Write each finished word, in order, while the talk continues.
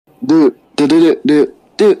Do do do do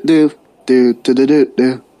do do do do do do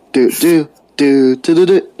do do do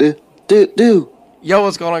do do do. Yo,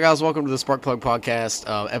 what's going on, guys? Welcome to the Spark Plug Podcast,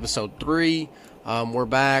 episode 3. We're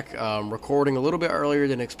back, recording a little bit earlier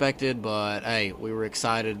than expected, but hey, we were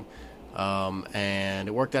excited, and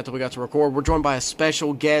it worked out that we got to record. We're joined by a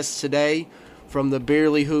special guest today from the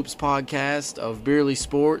Beerly Hoops podcast of Beerly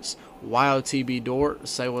Sports, YOTB Dort.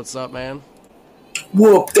 Say what's up, man.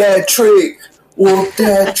 Whoop that trick. Whoop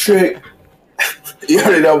that trick. You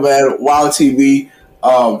already know, man. Wild TV.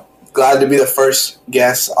 Glad to be the first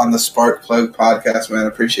guest on the Spark Plug podcast, man.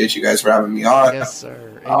 Appreciate you guys for having me on. Yes,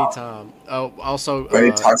 sir. Anytime. Also,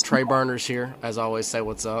 Trey Burner's here. As always, say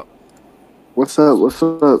what's up. What's up? What's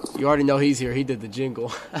up? You already know he's here. He did the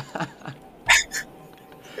jingle.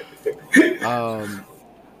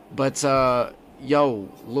 Yo,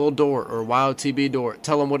 Lil Dort or YOTB Dort,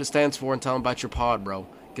 tell them what it stands for and tell them about your pod, bro.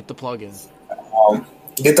 Get the plug in.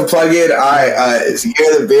 Get the plug in. It's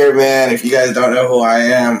Year the Beer Man. If you guys don't know who I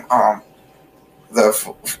am,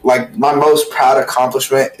 my most proud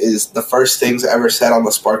accomplishment is the first things ever said on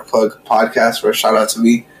the Spark Plug podcast. For a shout out to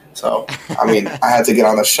me. So I mean, I had to get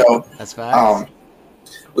on the show. That's facts.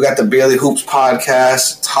 We got the Beerly Hoops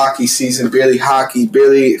podcast. It's hockey season. Beerly hockey.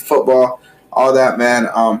 Beerly football. All that, man.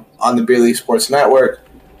 On the Beerly Sports Network.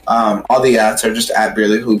 All the ads are just at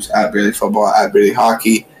Beerly Hoops, at Beerly Football, at Beerly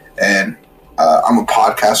Hockey, and I'm a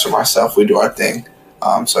podcaster myself. We do our thing.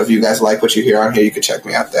 So if you guys like what you hear on here, you can check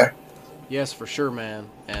me out there. Yes, for sure, man.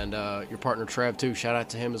 And your partner Trev too. Shout out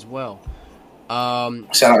to him as well.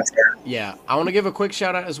 Shout out to him. Yeah, I want to give a quick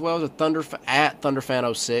shout out as well to at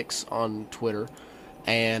ThunderFan06 on Twitter.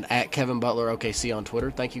 And at Kevin Butler OKC on Twitter.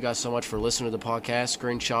 Thank you guys so much for listening to the podcast,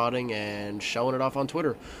 screenshotting, and showing it off on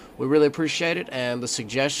Twitter. We really appreciate it, and the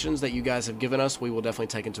suggestions that you guys have given us, we will definitely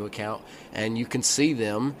take into account, and you can see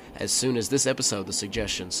them as soon as this episode, the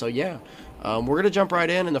suggestions. So, yeah, we're going to jump right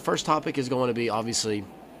in, and the first topic is going to be, obviously,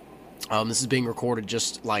 this is being recorded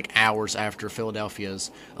just like hours after Philadelphia's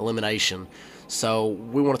elimination. So,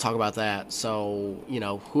 we want to talk about that. So,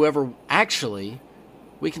 whoever actually...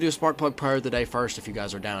 We can do a Spark Plug Player of the Day first if you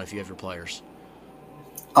guys are down, if you have your players.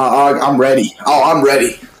 I'm ready. I'm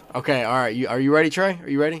ready. Okay, all right. Are you ready, Trey? Are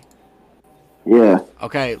you ready? Yeah.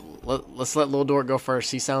 Okay, let's let Lil Dort go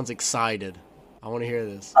first. He sounds excited. I want to hear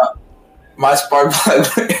this. My Spark Plug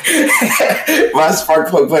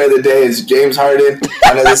Player of the Day is James Harden.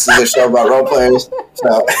 I know this is a show about role players,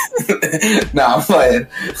 so no, I'm playing.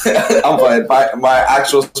 I'm playing. My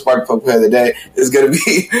actual Spark Plug Player of the Day is going to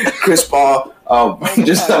be Chris Paul.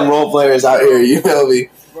 Just some role players out here, you feel me?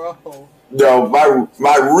 Bro. No,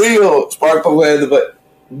 my real Spark Plug Player of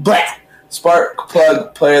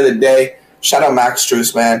the Day. Shout out Max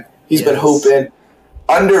Strus, man. He's been hooping.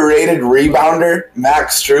 Underrated rebounder,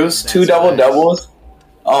 Max Strus, 2 double-doubles.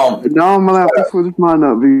 No, I'm going to have to switch mine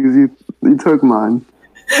up because you took mine.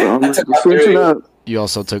 So I'm going to switch it up. You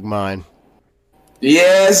also took mine.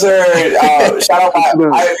 Yes, sir. Shout out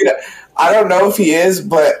I don't know if he is,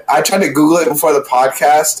 but I tried to Google it before the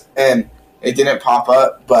podcast, and it didn't pop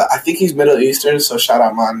up. But I think he's Middle Eastern, so shout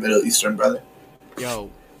out my Middle Eastern brother.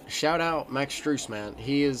 Yo, shout out Max Strus, man.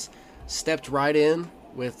 He has stepped right in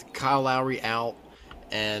with Kyle Lowry out,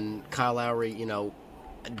 and Kyle Lowry,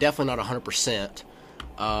 definitely not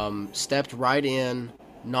 100%. Stepped right in,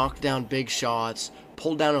 knocked down big shots,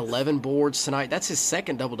 pulled down 11 boards tonight. That's his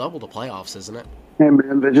second double-double to playoffs, isn't it? Hey,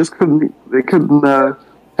 man, they just couldn't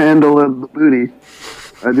handle the booty.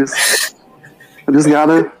 I just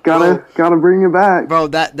gotta bring it back, bro.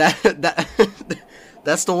 That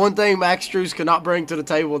that's the one thing Max Strus cannot bring to the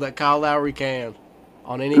table that Kyle Lowry can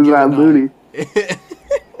on any given night. Booty.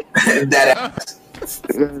 That ass.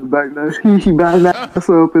 Back that ass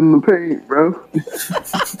up in the paint, bro.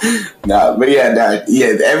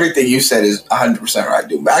 Everything you said is 100% right,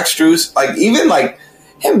 dude. Max Strus, even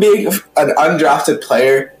him being an undrafted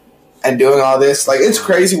player and doing all this, it's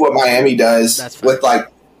crazy what Miami does with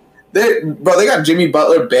they got Jimmy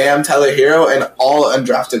Butler, Bam, Tyler Hero, and all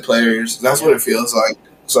undrafted players. That's what it feels like.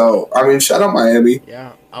 So I mean, shout out Miami.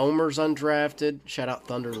 Yeah, Omer's undrafted. Shout out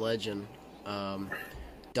Thunder legend.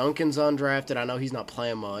 Duncan's undrafted. I know he's not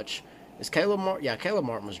playing much. Is Caleb Martin? Yeah, Caleb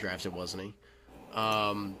Martin was drafted, wasn't he?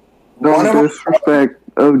 Don't disrespect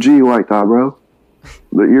OG like that, bro.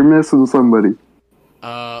 But you're missing somebody.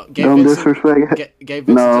 Don't disrespect. Gabe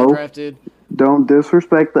Vincent's undrafted. Don't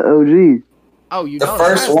disrespect the OG. Oh, the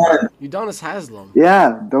first one. Udonis Haslem.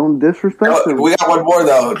 Yeah, don't disrespect him. We got one more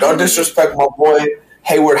though. Don't disrespect my boy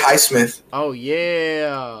Hayward Highsmith. Oh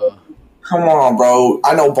yeah. Come on, bro.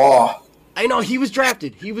 I know ball. I know he was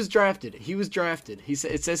drafted. It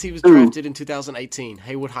says he was drafted in 2018.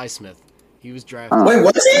 Haywood Highsmith. He was drafted. Wait,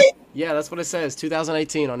 was he? Yeah, that's what it says.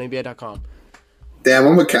 2018 on NBA.com. Damn,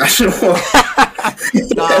 I'm a casual.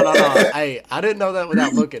 No. Hey, I didn't know that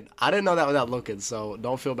without looking. So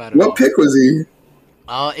don't feel bad at all. What pick was he?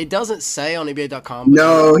 It doesn't say on NBA.com.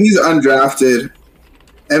 No, he's undrafted.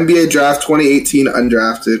 NBA draft 2018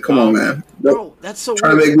 undrafted. Come on, man. Bro, that's so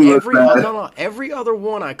Trying weird. to make me look bad. Every other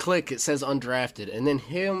one I click, it says undrafted, and then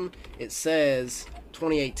him, it says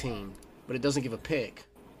 2018, but it doesn't give a pick.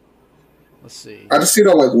 Let's see. I just see it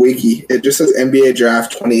on like Wiki. It just says NBA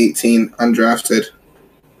draft 2018 undrafted.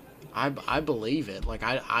 I believe it. Like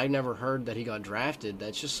I never heard that he got drafted.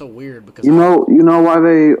 That's just so weird because You know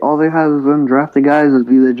why all they have is undrafted guys is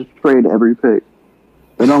because they just trade every pick.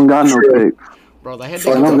 They don't got no picks. Bro, they had to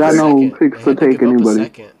They don't got no picks to take anybody.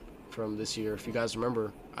 Second from this year, if you guys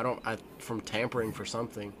remember, from tampering for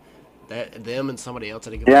something. Them and somebody else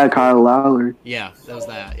had to give. Yeah, Kyle Lowry. Yeah, that was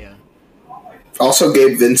that. Yeah. Also,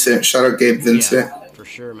 Gabe Vincent. Shout out Gabe Vincent. Yeah, for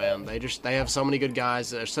sure, man. They have so many good guys.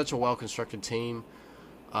 They're such a well constructed team,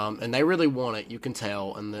 and they really want it. You can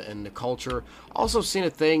tell, and the culture. Also, seen a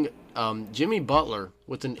thing. Jimmy Butler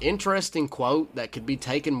with an interesting quote that could be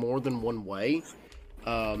taken more than one way.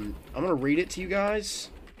 I'm gonna read it to you guys.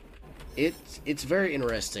 It's very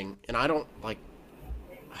interesting, and I don't like.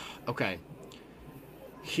 Okay.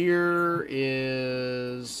 Here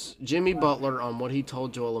is Jimmy Butler on what he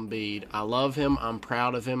told Joel Embiid. I love him. I'm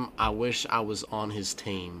proud of him. I wish I was on his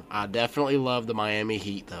team. I definitely love the Miami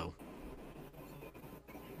Heat, though.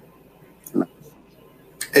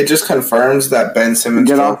 It just confirms that Ben Simmons.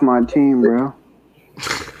 Get off my team, bro.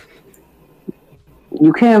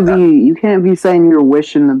 You can't be saying you're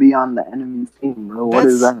wishing to be on the enemy's team, bro. What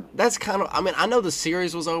is that? That's kind of. I mean, I know the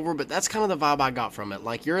series was over, but that's kind of the vibe I got from it.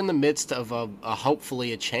 Like you're in the midst of a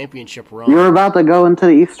hopefully a championship run. You're about to go into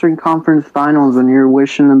the Eastern Conference Finals, and you're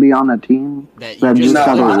wishing to be on a team that just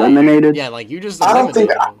got eliminated. Yeah, like you just. I don't think.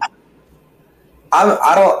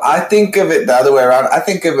 I think of it the other way around. I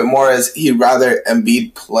think of it more as he'd rather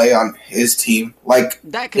Embiid play on his team. Like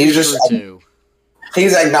that could be true too.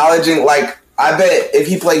 He's acknowledging like. I bet if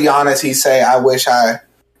he played Giannis, he'd say, I wish I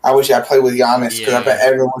played with Giannis because I bet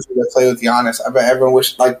everyone wishes to play with Giannis. I bet everyone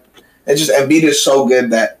wished it's just Embiid is so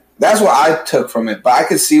good that's what I took from it. But I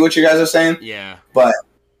could see what you guys are saying. Yeah. But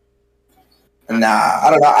nah, I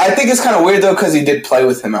don't know. I think it's kind of weird though because he did play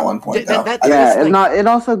with him at one point. It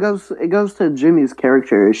also goes to Jimmy's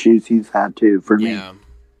character issues he's had too for me. Yeah.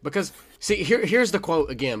 Because see here's the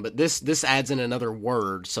quote again, but this adds in another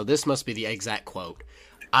word, so this must be the exact quote.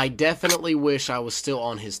 I definitely wish I was still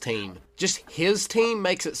on his team. Just his team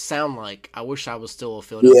makes it sound like I wish I was still a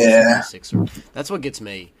Philadelphia 76er. That's what gets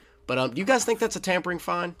me. But do you guys think that's a tampering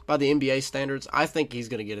fine by the NBA standards? I think he's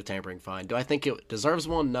going to get a tampering fine. Do I think it deserves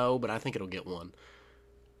one? No, but I think it'll get one.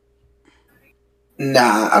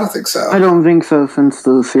 Nah, I don't think so. I don't think so since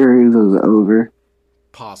the series is over.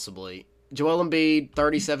 Possibly. Joel Embiid,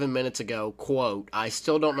 37 minutes ago, quote, I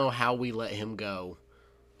still don't know how we let him go.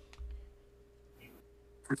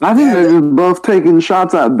 I think they're just both taking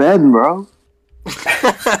shots at Ben, bro.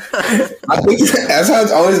 I think that's how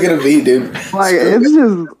it's always gonna be, dude. Like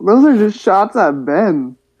those are just shots at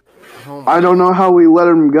Ben. I don't know how we let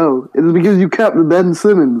him go. It's because you kept Ben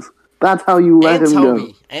Simmons. That's how you let him go.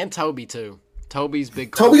 And Toby too. Toby's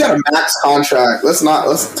big. Toby got a max contract. Let's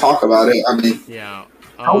talk about it. I mean, yeah.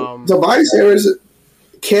 Tobias Harris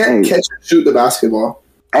can't catch and shoot the basketball.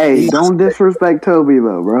 Hey, don't disrespect Toby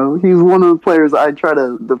though, bro. He's one of the players I try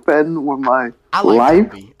to defend with my life.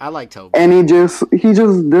 Toby. I like Toby. And he just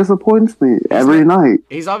disappoints me every night.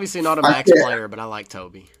 He's obviously not a max player, but I like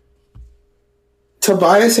Toby.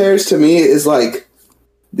 Tobias Harris to me is like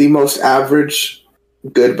the most average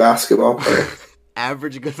good basketball player.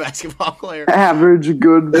 Average good basketball player. Average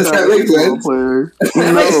good basketball player.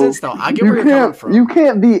 That makes sense though. I get where you're coming from. You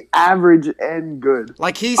can't be average and good.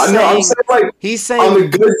 Like he's saying on the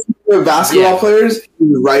good basketball players,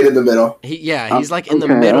 he's right in the middle. He's like in the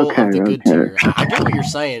middle of the good tier. I get what you're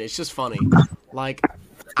saying. It's just funny. Like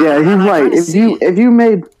he's like if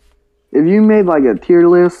you made like a tier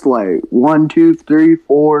list like 1, 2, 3,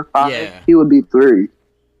 4, 5, he would be 3.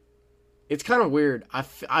 It's kind of weird. I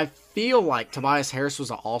feel like Tobias Harris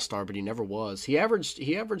was an all-star, but he never was. He averaged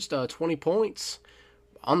 20 points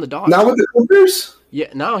on the dot. Not with the Clippers? Yeah,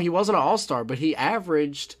 no, he wasn't an all-star, but he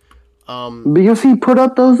averaged because he puts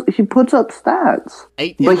up stats.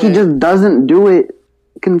 He just doesn't do it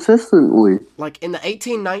consistently. Like in the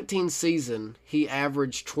 18-19 season, he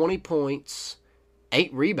averaged 20 points,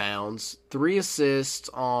 8 rebounds, 3 assists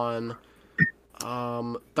on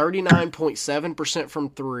 39.7% from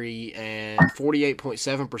 3 and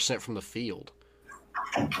 48.7% from the field.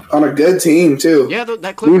 On a good team too. Yeah,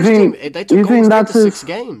 that Clippers team, they took Golden State to 6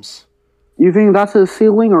 games. You think that's his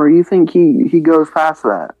ceiling, or you think he goes past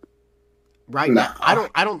that? Right now,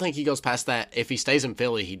 I don't think he goes past that. If he stays in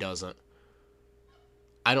Philly, he doesn't.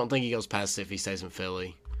 I don't think he goes past it if he stays in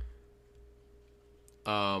Philly.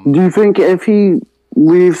 Do you think if he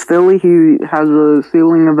leaves Philly, he has a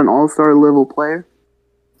ceiling of an all-star level player?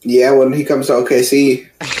 Yeah, when he comes to OKC.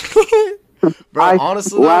 Bro,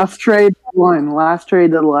 honestly, last trade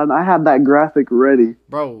deadline, I had that graphic ready.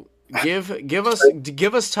 Bro, give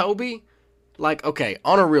us Toby. Like, okay,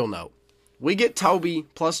 on a real note, we get Toby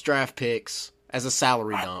plus draft picks as a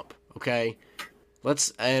salary dump. Okay,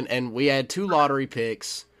 and we add 2 lottery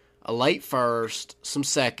picks, a late first, some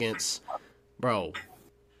seconds, bro.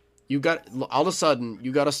 You got all of a sudden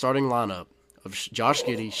you got a starting lineup of Josh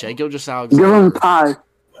Giddey, Shai Gilgeous-Alexander. Give him Ty.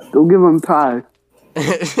 They'll give him Ty.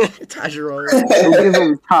 Ty Jerome. They'll give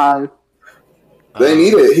him Ty. They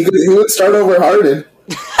need it. He would start over Harden.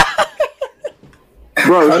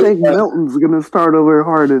 Bro, Shake Milton's gonna start over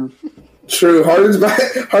Harden. True. Harden's about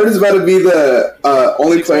to be the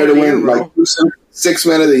only player to win like 6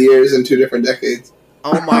 Man of the Years in 2 different decades.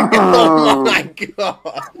 Oh my god! Oh my god!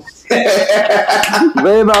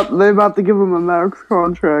 They about to give him a max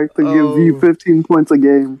contract to give you 15 points a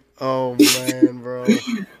game. Oh man, bro.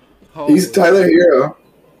 He's Tyler Hero.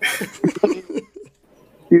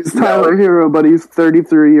 He's Tyler Hero, but he's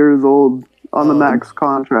 33 years old on the max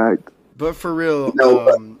contract. But for real,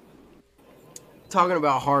 talking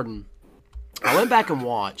about Harden, I went back and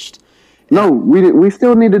watched. No, we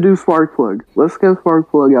still need to do Spark Plug. Let's get Spark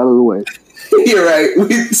Plug out of the way. You're right.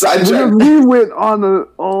 We went on a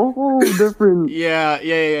whole different. Yeah.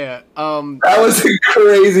 That was a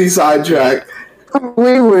crazy sidetrack.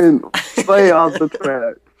 We went way off the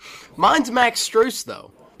track. Mine's Max Strus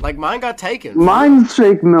though. Like mine got taken. Mine's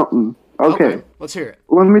Shake Milton. Okay, let's hear it.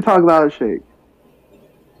 Let me talk about Shake.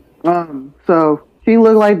 So he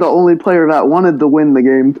looked like the only player that wanted to win the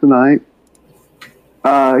game tonight.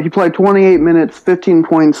 He played 28 minutes, 15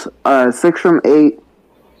 points, 6 from 8,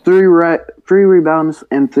 3 rebounds,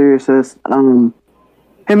 and 3 assists. Him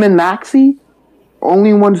and Maxey,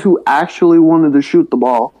 only ones who actually wanted to shoot the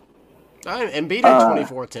ball. Embiid had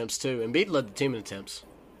 24 attempts too. Embiid led the team in attempts.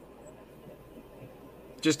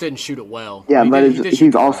 Just didn't shoot it well. Yeah, but he's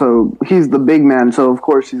the big man, so of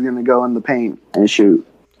course he's going to go in the paint and shoot.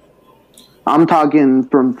 I'm talking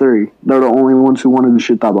from 3. They're the only ones who wanted to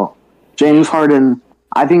shoot that ball. James Harden,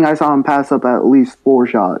 I think I saw him pass up at least 4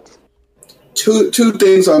 shots. Two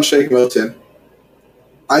things on Shake Milton.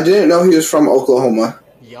 I didn't know he was from Oklahoma.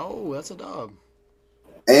 Yo, that's a dub.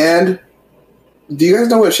 And do you guys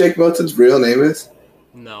know what Shake Milton's real name is?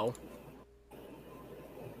 No.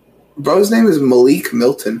 Bro's name is Malik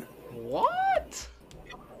Milton. What?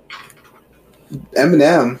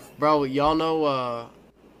 Eminem. Bro, y'all know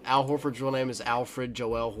Al Horford's real name is Alfred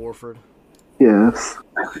Joel Horford? Yes.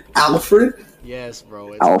 Alfred? Yes,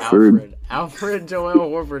 bro. It's Alfred. Alfred Joel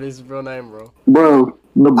Horford is his real name, bro. Bro,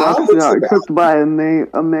 the Bucks got cooked by a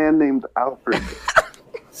man named Alfred.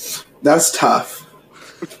 That's tough.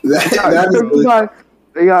 They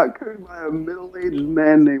got cooked by a middle-aged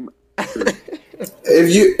man named Alfred.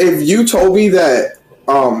 If you told me that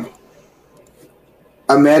a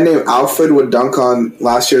man named Alfred would dunk on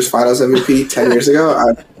last year's Finals MVP 10 years ago,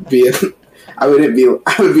 I would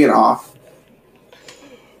be in awe.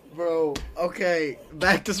 Bro, okay,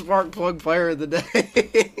 back to Spark Plug Player of the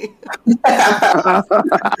Day.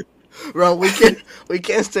 Bro, we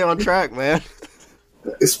can't stay on track, man.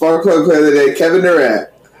 Spark Plug Player of the Day, Kevin Durant.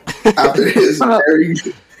 After he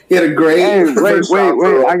had a great. Hey,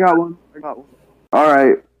 wait! I got one. All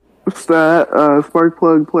right, Spark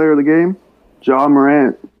Plug Player of the Game, Ja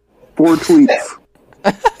Morant, 4 tweets,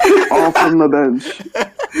 all from the bench.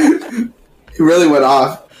 He really went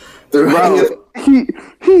off. Bro, he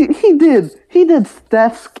did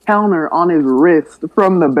Steph's counter on his wrist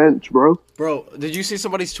from the bench, bro. Bro, did you see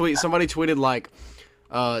somebody's tweet? Somebody tweeted like,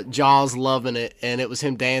 Jaws loving it, and it was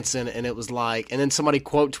him dancing, and it was like, and then somebody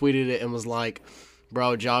quote tweeted it and was like,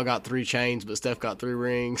 bro, Ja got 3 chains, but Steph got 3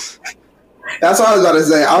 rings. That's what I was about to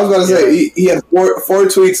say. I was about to say he had 4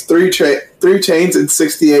 tweets, 3 chains, and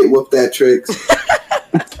 68 whoop that tricks.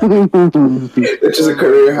 Which is a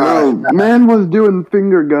career high. Bro, man was doing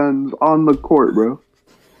finger guns on the court, bro.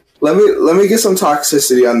 Let me get some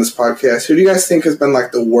toxicity on this podcast. Who do you guys think has been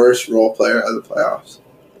like the worst role player of the playoffs?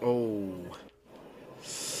 Oh,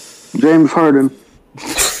 James Harden.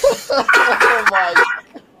 Oh my.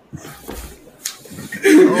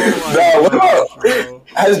 No, what about,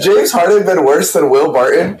 has James Harden been worse than Will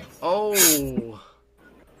Barton? Oh.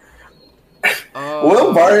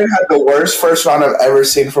 Will Barton had the worst first round I've ever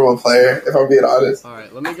seen from a player, if I'm being honest. All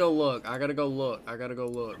right, let me go look. I gotta go look at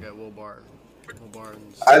Will Barton. Will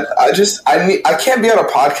Barton's. I can't be on a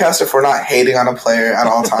podcast if we're not hating on a player at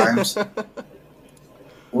all times.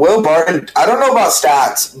 Will Barton, I don't know about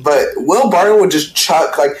stats, but Will Barton would just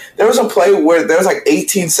chuck, like, there was a play where there was like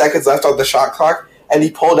 18 seconds left on the shot clock, and he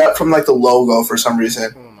pulled up from like the logo for some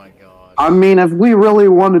reason. Oh my god. I mean, if we really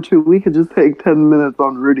wanted to, we could just take 10 minutes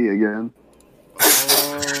on Rudy again.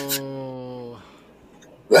 Oh.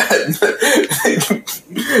 We'll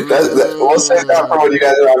save that for when you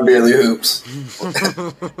guys are on Beerly Hoops.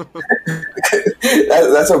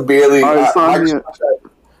 That's a Beerly.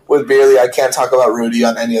 With Beerly, I can't talk about Rudy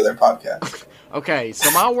on any other podcast. Okay,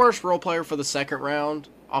 so my worst role player for the second round,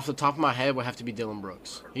 off the top of my head, would have to be Dylan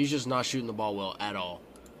Brooks. He's just not shooting the ball well at all.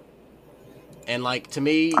 And, like, to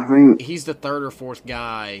me, he's the third or fourth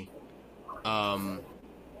guy on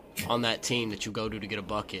that team that you go to get a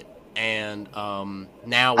bucket. And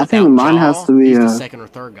now, I think mine has to be he's the second or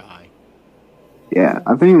third guy. Yeah,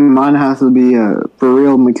 I think mine has to be for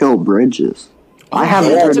real Mikal Bridges. I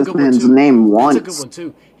haven't heard this man's name once. That's a good one,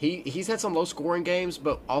 too. He's had some low-scoring games,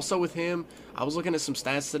 but also with him, I was looking at some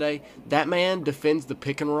stats today. That man defends the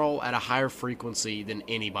pick and roll at a higher frequency than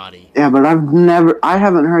anybody. Yeah, but I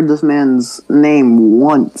haven't heard this man's name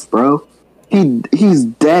once, bro. He's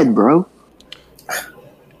dead, bro.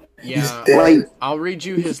 Yeah, like, I'll read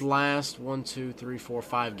you his last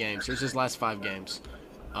 5 games. Here's his last 5 games.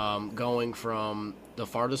 Going from the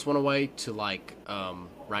farthest one away to, like,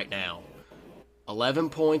 right now. 11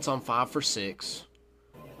 points on 5 for 6.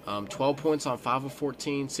 12 points on 5 of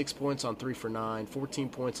 14, 6 points on 3 for 9, 14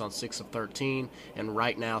 points on 6 of 13, and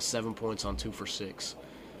right now 7 points on 2 for 6.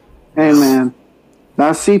 Hey, man.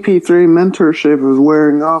 That CP3 mentorship is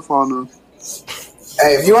wearing off on him.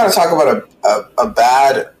 Hey, if you want to talk about a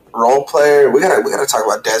bad role player, we gotta talk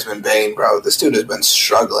about Desmond Bane, bro. This dude has been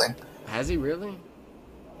struggling. Has he really?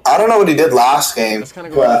 I don't know what he did last game,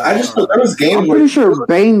 but I just there was games. I'm pretty sure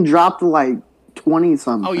Bane dropped like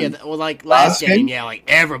 20-something. Oh, yeah. Well, like, last game, yeah, like,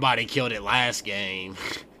 everybody killed it last game.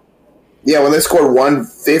 Yeah, when they scored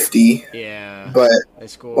 150. Yeah. But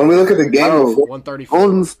when we look at the game, 134.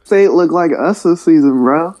 Golden State looked like us this season,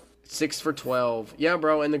 bro. 6 for 12. Yeah,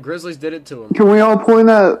 bro, and the Grizzlies did it to him. Can we all point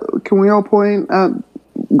at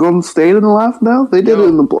Golden State in the last now? They did it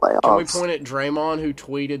in the playoffs. Can we point at Draymond, who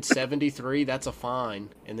tweeted 73, that's a fine,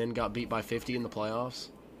 and then got beat by 50 in the playoffs?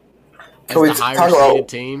 As the higher-seeded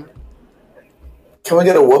team? Can we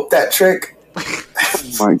get a whoop that trick? Oh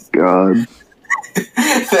my god.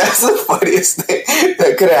 That's the funniest thing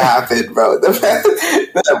that could have happened, bro. The fact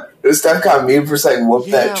that Steph got mean for saying whoop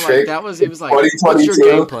that trick. It was like, what's your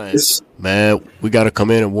game plan? Man, we got to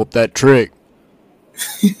come in and whoop that trick.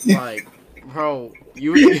 Like, bro,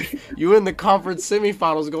 you in the conference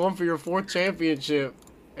semifinals going for your 4th championship,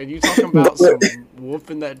 and you talking about some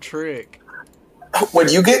whooping that trick. When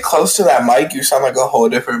you get close to that mic, you sound like a whole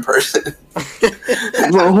different person.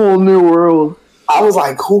 It's a whole new world. I was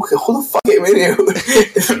like, who the fuck came in here?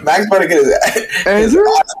 Max better get his Andrew?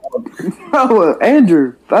 Bro,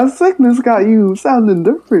 Andrew, that sickness got you sounding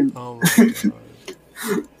different. Oh my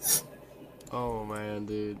god. Oh man,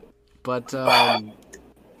 dude. But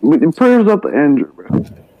prayers up to Andrew, bro.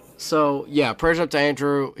 So yeah, prayers up to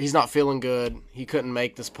Andrew. He's not feeling good. He couldn't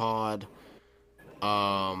make this pod.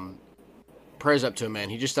 Prayers up to him, man.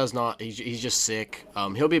 He just does not. He's just sick.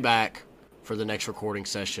 He'll be back for the next recording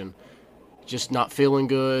session. Just not feeling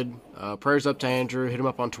good. Prayers up to Andrew. Hit him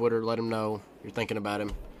up on Twitter. Let him know you're thinking about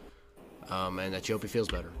him, and that you hope he feels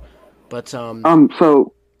better. But so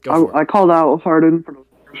I called out Harden for the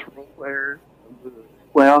first role player of the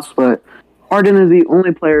playoffs, but Harden is the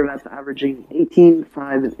only player that's averaging 18,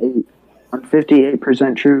 5, and 8 on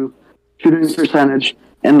 58% true shooting percentage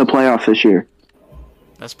in the playoffs this year.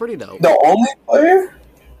 That's pretty dope. The only player?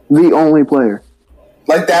 The only player.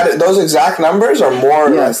 Like that? Those exact numbers or more or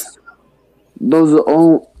less? Those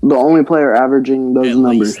are the only player averaging those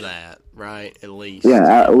numbers. At least that, right? At least.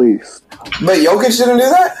 Yeah, at least. But Jokic didn't do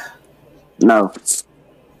that? No.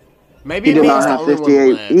 Maybe he did not have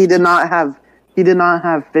 58. He did not have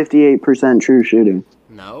 58% true shooting.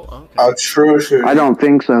 No? Okay. Oh, true shooting. I don't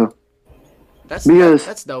think so. That's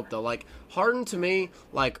dope, though. Like, Harden, to me,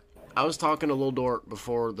 like, I was talking to Lil Dork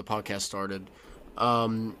before the podcast started.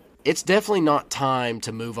 It's definitely not time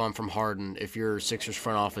to move on from Harden if you're Sixers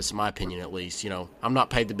front office, in my opinion, at least. You know, I'm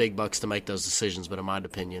not paid the big bucks to make those decisions, but in my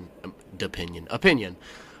opinion,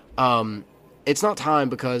 it's not time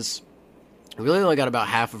because He really only got about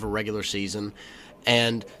half of a regular season.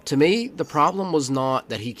 And to me, the problem was not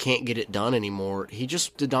that he can't get it done anymore. He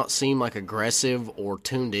just did not seem like aggressive or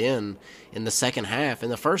tuned in the second half.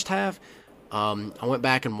 In the first half, I went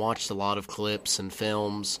back and watched a lot of clips and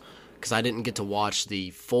films because I didn't get to watch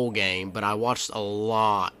the full game, but I watched a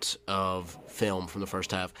lot of film from the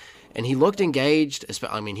first half. And he looked engaged.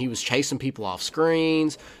 I mean, he was chasing people off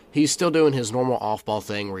screens. He's still doing his normal off-ball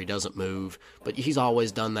thing where he doesn't move, but he's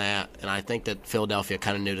always done that. And I think that Philadelphia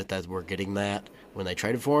kind of knew that we're getting that when they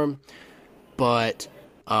traded for him. But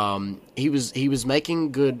he was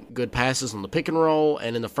making good passes on the pick and roll,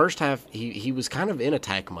 and in the first half he was kind of in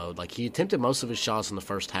attack mode. Like, he attempted most of his shots in the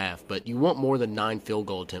first half, but you want more than 9 field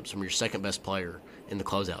goal attempts from your second best player in the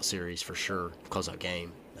closeout series for sure. Closeout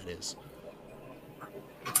game, that is.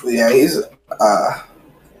 Yeah, he's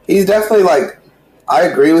definitely like, I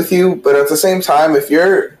agree with you, but at the same time, if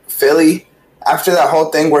you're Philly after that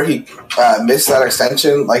whole thing where he missed that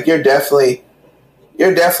extension, like you're definitely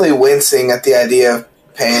wincing at the idea of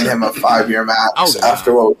paying him a 5-year max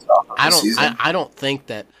after what we saw this season. I don't think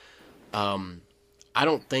that. I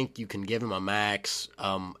don't think you can give him a max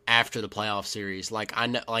after the playoff series. Like, I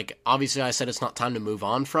know, like, obviously I said it's not time to move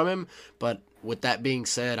on from him, but with that being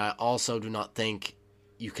said, I also do not think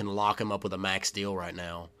you can lock him up with a max deal right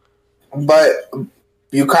now. But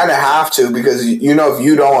you kind of have to, because if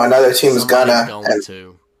you don't, another team is going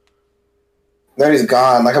to. Then he's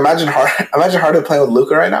gone. Like, imagine Harden playing with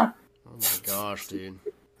Luka right now. Oh my gosh, dude!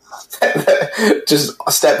 Just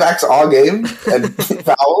step backs all game and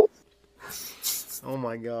foul. Oh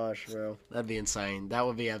my gosh, bro, that'd be insane. That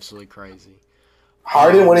would be absolutely crazy.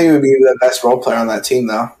 Harden wouldn't even be the best role player on that team,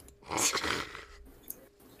 though.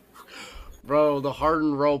 Bro, the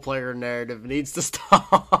Harden role player narrative needs to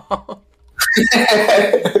stop.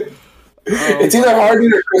 It's either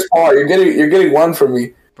Harden or Chris Paul. You're getting one from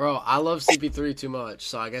me. Bro, I love CP3 too much,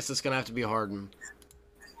 so I guess it's gonna have to be Harden.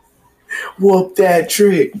 Whoop that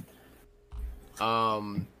trick.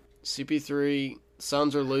 CP3,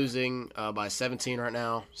 Suns are losing by 17 right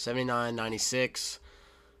now, 79-96.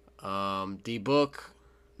 D-Book,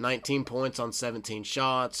 19 points on 17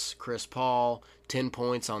 shots. Chris Paul, 10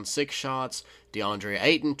 points on 6 shots. DeAndre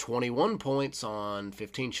Ayton, 21 points on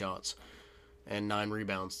 15 shots. And 9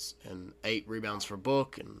 rebounds. And 8 rebounds for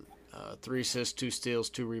Book. And 3 assists, 2 steals,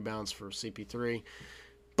 2 rebounds for CP3.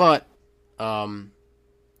 But,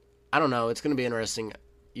 I don't know. It's going to be interesting.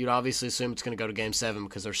 You'd obviously assume it's going to go to Game 7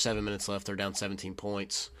 because there's 7 minutes left. They're down 17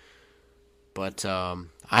 points. But I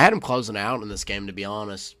had them closing out in this game, to be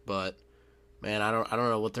honest. But, man, I don't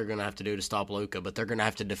know what they're going to have to do to stop Luka. But they're going to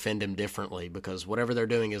have to defend him differently because whatever they're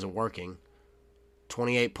doing isn't working.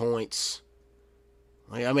 28 points.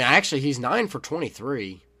 I mean, actually, he's 9 for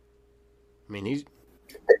 23. I mean,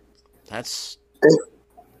 that's...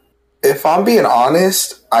 If I'm being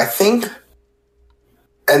honest, I think,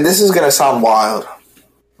 and this is going to sound wild,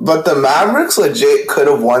 but the Mavericks legit could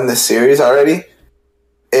have won the series already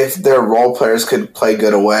if their role players could play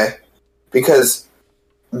good away. Because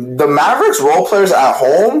the Mavericks role players at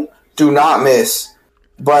home do not miss.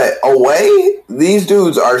 But away, these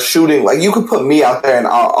dudes are shooting. Like, you could put me out there and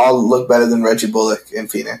I'll look better than Reggie Bullock in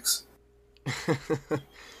Phoenix.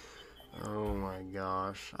 Oh, my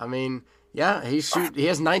gosh. I mean, yeah, he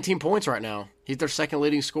has 19 points right now. He's their second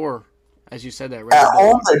leading scorer, as you said that. Reggie At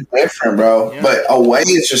home, Bullock. they're different, bro. Yeah. But away,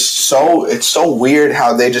 it's just so weird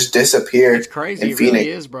how they just disappeared. It's crazy. It really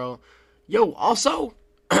is, bro. Yo, also,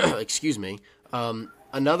 excuse me,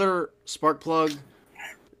 another spark plug,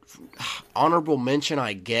 honorable mention,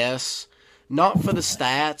 I guess, not for the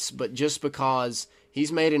stats, but just because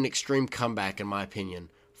he's made an extreme comeback, in my opinion.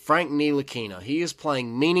 Frank Ntilikina. He is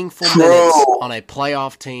playing meaningful minutes on a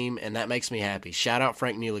playoff team, and that makes me happy. Shout out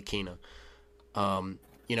Frank Ntilikina.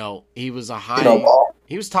 He was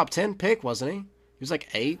he was top 10 pick, wasn't he? He was like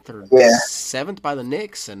 8th or 7th by the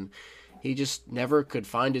Knicks, and he just never could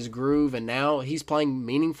find his groove, and now he's playing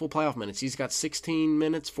meaningful playoff minutes. He's got 16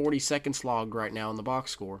 minutes, 40 seconds logged right now in the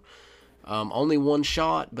box score. Only 1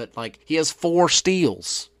 shot, but he has 4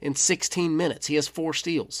 steals in 16 minutes. He has 4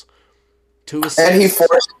 steals. 2 assists. And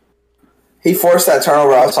he forced that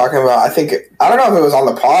turnover I was talking about. I don't know if it was on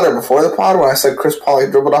the pod or before the pod when I said Chris Paul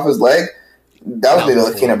dribbled off his leg. That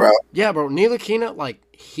was Ntilikina, bro. Yeah, bro. Ntilikina,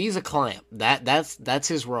 he's a clamp. That's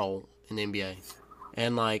his role in the NBA.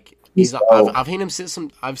 And I've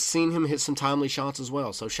seen him hit some timely shots as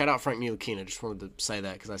well. So shout out Frank Ntilikina. Just wanted to say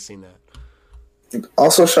that because I've seen that.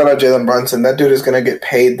 Also shout out Jalen Brunson. That dude is going to get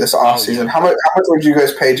paid this offseason. How much would you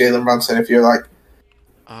guys pay Jalen Brunson if you're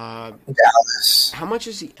Dallas? How much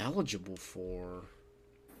is he eligible for?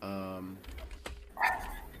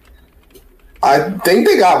 I think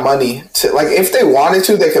they got money to like if they wanted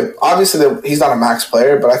to, they could. Obviously, he's not a max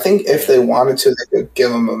player, but I think if they wanted to, they could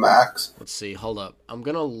give him a max. Let's see. Hold up. I'm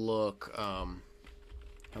gonna look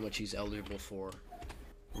how much he's eligible for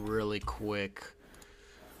really quick.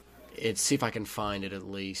 See if I can find it at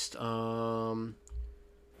least.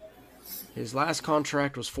 His last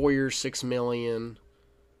contract was 4 years, $6 million.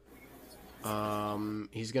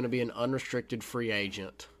 He's gonna be an unrestricted free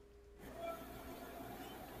agent.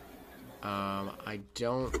 I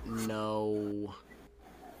don't know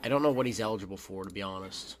what he's eligible for, to be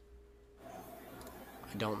honest.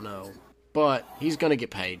 I don't know. But he's going to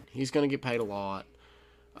get paid. He's going to get paid a lot.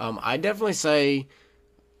 I definitely say...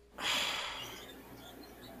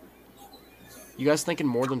 You guys thinking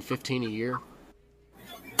more than 15 a year?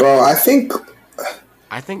 Bro, I think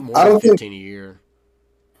more than 15 a year.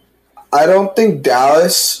 I don't think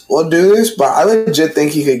Dallas will do this, but I legit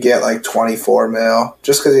think he could get like 24 mil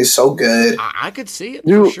just because he's so good. I could see it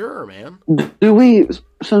for sure, man. Do we,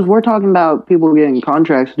 since we're talking about people getting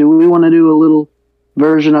contracts, do we want to do a little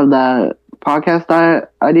version of that podcast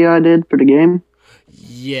idea I did for the game?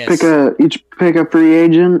 Yes. Pick a free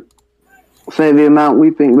agent, say the amount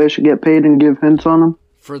we think they should get paid, and give hints on them.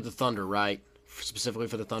 For the Thunder, right? Specifically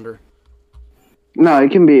for the Thunder? No,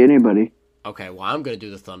 it can be anybody. Okay, well, I'm going to do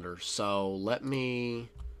the Thunder, so let me...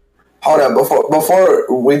 Hold up,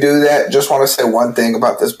 before we do that, just want to say one thing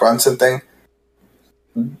about this Brunson thing.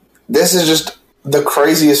 This is just the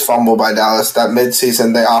craziest fumble by Dallas, that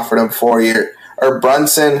midseason they offered him 4 year. Or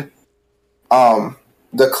Brunson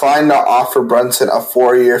declined to offer Brunson a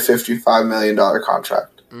 4-year, $55 million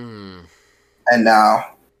contract. And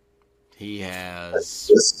now... He has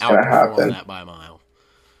outperformed that by a mile.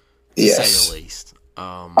 Yes. To say the least.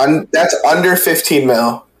 That's under 15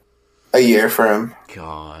 mil a year for him.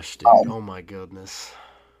 Gosh, dude. Oh, my goodness.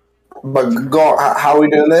 But how are we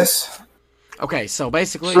doing this? Okay, so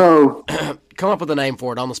basically, come up with a name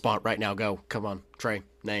for it on the spot right now. Go. Come on, Trey.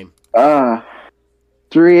 Name.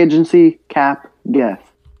 Free agency, cap, guess.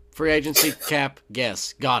 Free agency, cap,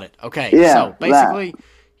 guess. Got it. Okay, yeah, so basically,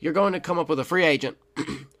 you're going to come up with a free agent,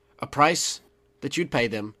 a price that you'd pay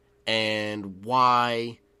them, and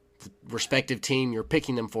why the respective team you're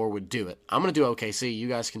picking them for would do it. I'm going to do OKC. You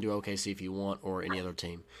guys can do OKC if you want, or any other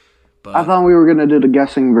team. But I thought we were going to do the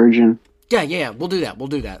guessing version. Yeah, we'll do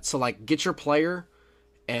that. So, like, get your player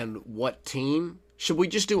and what team. Should we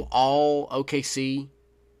just do all OKC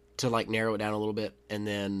to, like, narrow it down a little bit, and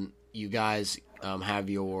then you guys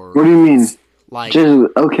have your... What do you mean? Like,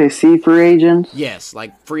 just OKC free agents? Yes,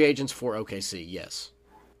 like free agents for OKC, yes.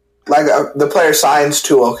 Like the player signs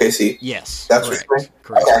to OKC. Yes, that's correct, what you're saying?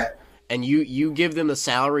 correct. Okay. And you give them the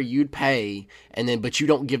salary you'd pay, but you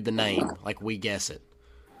don't give the name. Like we guess it.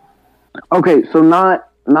 Okay, so not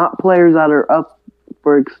players that are up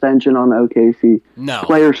for extension on OKC. No,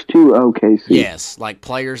 players to OKC. Yes, like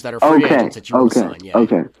players that are free agents that you want to sign. Yeah.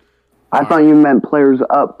 Okay. I thought you meant players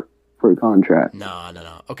up for a contract. No.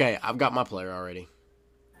 Okay, I've got my player already.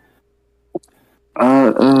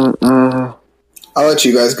 I'll let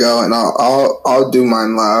you guys go, and I'll do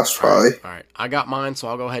mine last, probably. All right. I got mine, so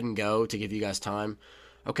I'll go ahead and go to give you guys time.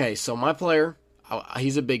 Okay, so my player,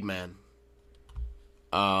 he's a big man.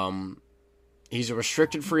 He's a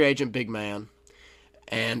restricted free agent big man,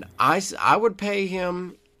 and I would pay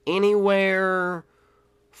him anywhere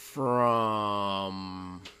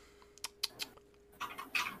from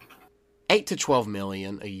 $8 to $12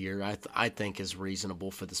 million a year. I think is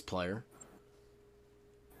reasonable for this player.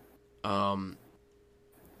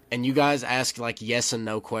 And you guys ask like yes and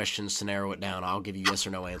no questions to narrow it down. I'll give you yes or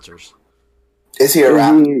no answers. Is he a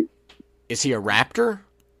Raptor? Is he a Raptor?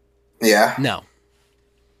 Yeah. No.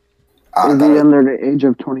 Is he under the age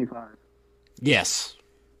of 25? Yes.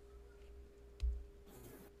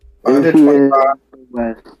 Under 25?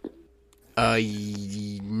 West.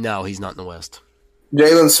 No, he's not in the West.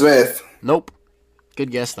 Jalen Smith. Nope.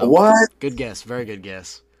 Good guess, though. What? Good guess. Very good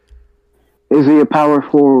guess. Is he a power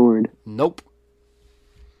forward? Nope.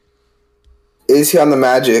 Is he on the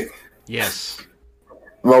Magic? Yes.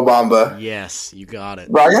 Mo Bamba. Yes, you got it.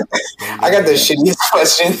 Bro, I got the shittiest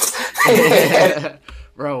questions.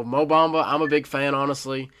 Bro, Mo Bamba, I'm a big fan,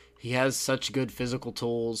 honestly. He has such good physical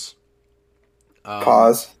tools.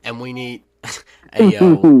 Pause. And we need...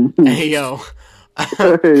 Ayo.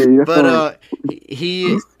 But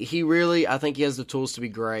he really, I think he has the tools to be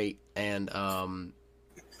great. And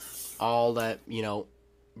all that,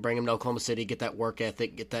 bring him to Oklahoma City, get that work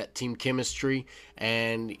ethic, get that team chemistry,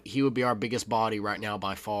 and he would be our biggest body right now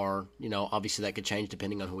by far. Obviously that could change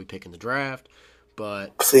depending on who we pick in the draft,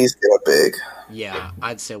 but... Please get a big. Yeah,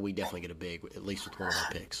 I'd say we definitely get a big, at least with one of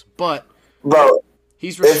our picks. But, bro,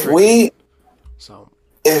 he's restricted. So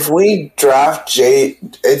if we draft I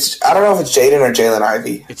don't know if it's Jaden or Jalen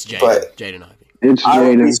Ivey. it's Jaden. But Jaden Ivey. It's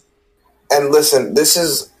Jaden. And listen,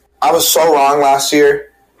 I was so wrong last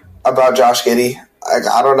year about Josh Giddey.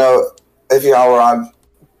 I don't know if y'all were on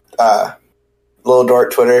Lil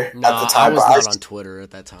Dort Twitter at the time. I was not on Twitter at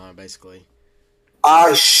that time, basically.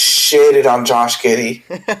 I shitted on Josh Giddey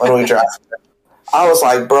when we drafted him. I was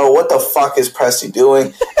like, bro, what the fuck is Presti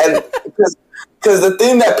doing? And because the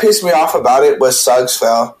thing that pissed me off about it was Suggs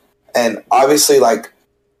fell. And obviously, like,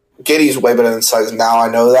 Giddey's way better than Suggs now. I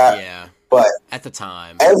know that. Yeah. But at the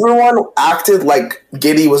time, everyone acted like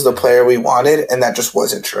Giddey was the player we wanted, and that just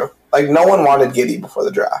wasn't true. Like, no one wanted Giddey before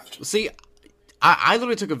the draft. See, I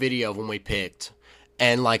literally took a video of when we picked,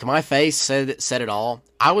 and, like, my face said it all.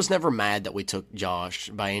 I was never mad that we took Josh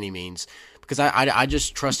by any means, because I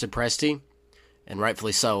just trusted Presti, and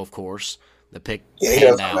rightfully so, of course. The pick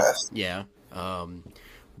panned out. Yeah.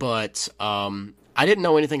 But I didn't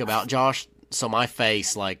know anything about Josh, so my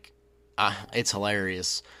face, like, it's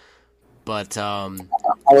hilarious. But I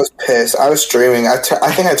was pissed. I was streaming. I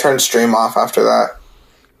think I turned stream off after that.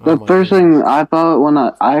 The first thing I thought when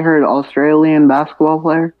I heard Australian basketball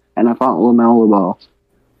player, and I thought LaMelo Ball.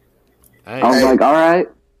 I was like, all right,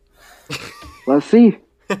 let's see.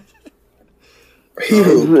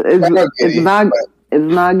 It's not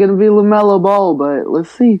gonna be LaMelo Ball, but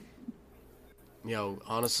let's see. Yo,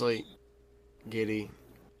 honestly, Giddey.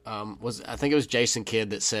 I think it was Jason Kidd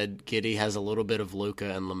that said Giddey has a little bit of Luka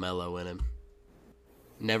and LaMelo in him.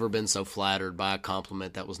 Never been so flattered by a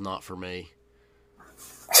compliment that was not for me.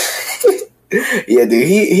 Yeah, dude,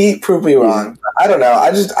 he proved me wrong. I don't know.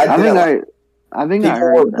 I think I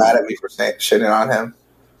heard people were mad at me for shitting on him.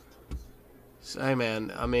 Hey,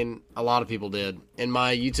 man, I mean, a lot of people did. In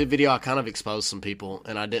my YouTube video, I kind of exposed some people,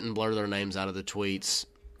 and I didn't blur their names out of the tweets.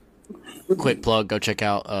 Quick plug, go check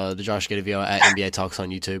out the Josh Giddey video at NBA Talks on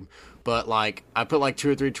YouTube. But, like, I put, like,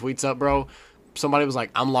 2 or 3 tweets up, bro. Somebody was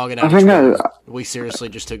like, I'm logging out of Twitter. We seriously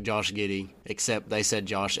just took Josh Giddey, except they said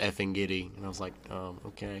Josh effing Giddey. And I was like,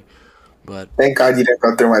 okay. But thank God you didn't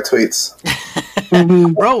go through my tweets.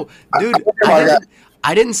 Bro, dude,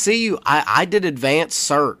 I didn't see you. I did advanced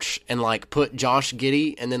search and, like, put Josh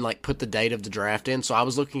Giddey and then, like, put the date of the draft in. So I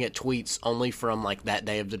was looking at tweets only from, like, that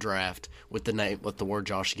day of the draft with the word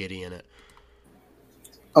Josh Giddey in it.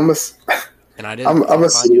 I'm gonna see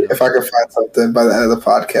if I can find something by the end of the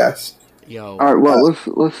podcast. Yo. All right. Well,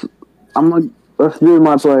 let's do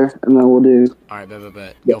my player, and then we'll do. All right,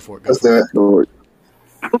 bet. Go for it. Let's do it.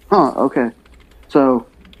 Okay. So,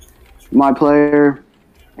 my player,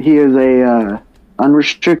 he is a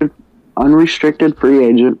unrestricted free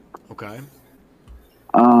agent. Okay.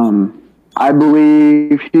 I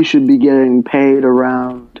believe he should be getting paid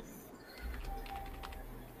around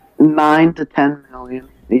 $9 to $10 million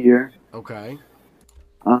a year. Okay.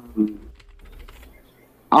 I'm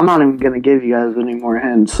not even gonna give you guys any more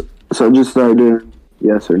hints, so just start doing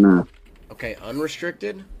yes or no. Okay,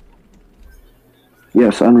 unrestricted.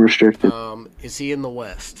 Yes, unrestricted. Is he in the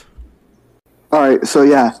West? All right, so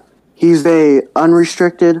yeah, he's a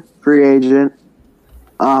unrestricted free agent.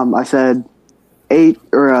 I said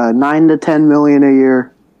 9 to 10 million a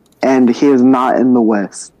year, and he is not in the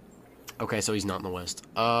West. Okay, so he's not in the West.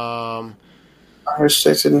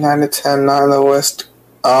 Unrestricted 9 to 10, not in the West.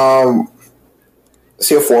 Is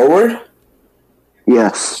he a forward?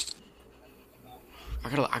 Yes. I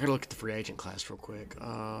gotta look at the free agent class real quick.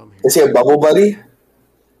 Is he a bubble buddy?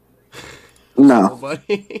 No. Bubble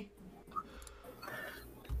buddy.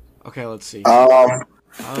 Okay, let's see. A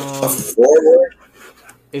forward?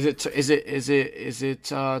 Is it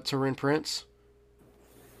Taurean Prince?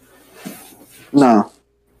 No.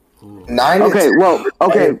 Ooh. 9. Okay.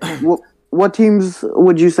 What teams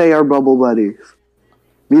would you say are bubble buddies?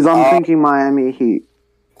 Because I'm thinking Miami Heat.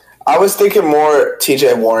 I was thinking more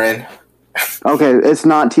TJ Warren. Okay, it's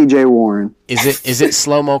not TJ Warren. Is it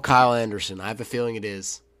slow-mo Kyle Anderson? I have a feeling it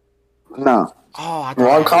is. No. Oh, I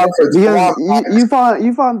Wrong conference. Because you thought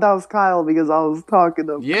that was Kyle because I was talking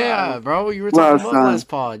to yeah, Kyle. Bro, you were talking about last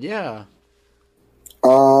pod. Yeah.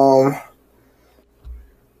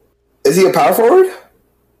 Is he a power forward?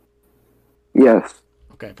 Yes.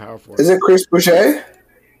 Okay, power forward. Is it Chris Boucher?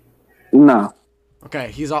 No.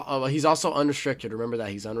 Okay, he's also unrestricted. Remember that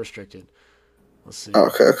he's unrestricted. Let's see.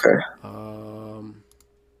 Okay.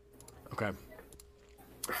 Okay.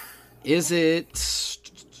 Is it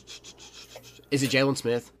Jalen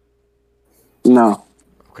Smith? No.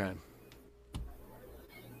 Okay.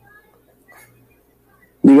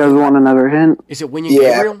 Do you guys want another hint? Is it Winion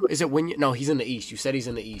Gabriel? Is it Winion? No, he's in the East. You said he's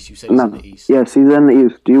in the East. In the East. Yes, he's in the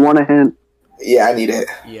East. Do you want a hint? Yeah, I need it.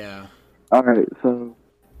 Yeah. All right, so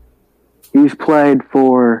He's played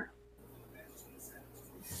for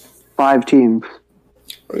 5 teams.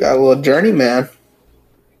 We got a little journeyman.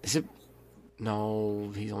 Is it?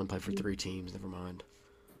 No, he's only played for 3 teams. Never mind.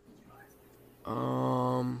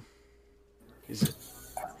 Is it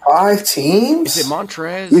 5 teams? Is it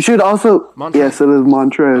Montrez? You should also. Montrez? Yes, it is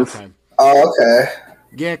Montrez. Okay. Oh, okay.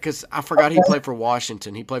 Yeah, because I forgot he played for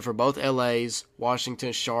Washington. He played for both LA's,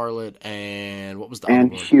 Washington, Charlotte, and what was the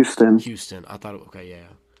And other one? Houston. Houston. I thought, okay, yeah.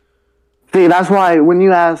 See, that's why when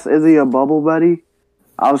you asked, is he a bubble buddy?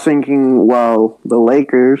 I was thinking, well, the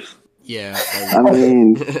Lakers. Yeah. I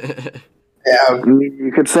mean, Yeah.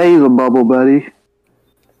 you could say he's a bubble buddy.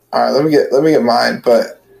 All right, let me get mine.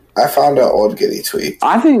 But I found an old Giddy tweet.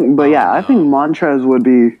 I think Montrez would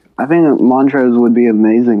be. I think Montrez would be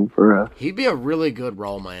amazing for us. He'd be a really good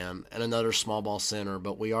role man and another small ball center,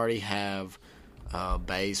 but we already have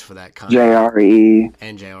Bays for that kind JRE.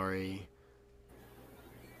 and JRE.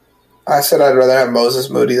 I said I'd rather have Moses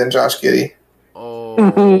Moody than Josh Giddy.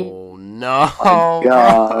 Oh, no. Oh,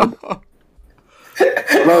 God.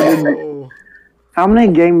 Oh. How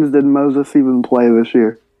many games did Moses even play this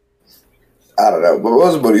year? I don't know, but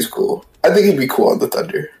Moses Moody's cool. I think he'd be cool on the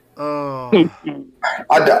Thunder. Oh.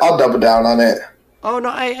 I'll double down on it. Oh,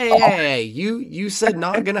 no, hey. You said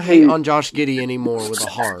not going to hate on Josh Giddey anymore with a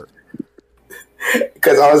heart.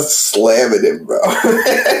 Because I was slamming him, bro.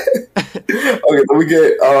 Okay, let me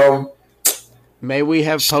get... May we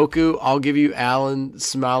have Poku? I'll give you Alan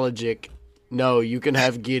Smilagic. No, you can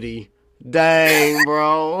have Giddey. Dang,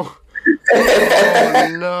 bro.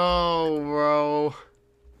 Oh, no, bro.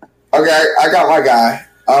 Okay, I got my guy.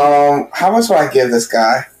 How much would I give this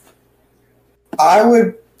guy? I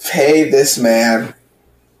would pay this man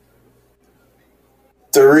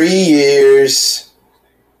 3 years,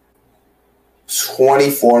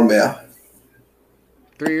 24 mil.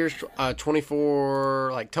 3 years,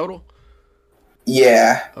 24, like, total?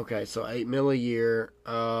 Yeah. Okay, so 8 mil a year.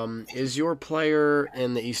 Is your player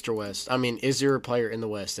in the East or West? I mean, is your player in the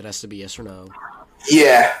West? It has to be yes or no.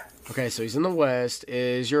 Yeah. Okay, so he's in the West.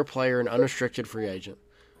 Is your player an unrestricted free agent?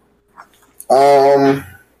 Where'd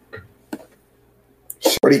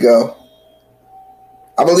he go?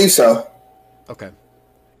 I believe so. Okay.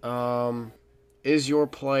 Is your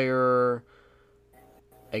player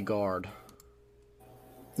a guard?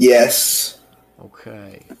 Yes.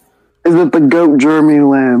 Okay. Is it the GOAT Jeremy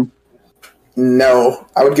Lamb? No.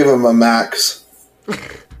 I would give him a max.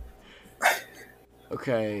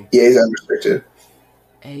 Okay. Yeah, he's unrestricted.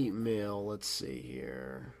 8 mil. Let's see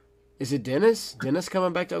here. Is it Dennis? Dennis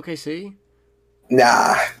coming back to OKC?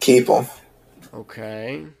 Nah, keep him.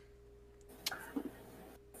 Okay.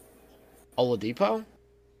 Oladipo?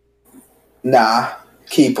 Nah,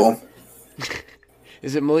 keep him.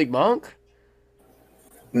 Is it Malik Monk?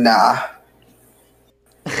 Nah.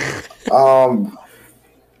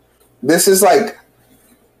 This is like,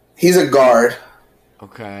 he's a guard.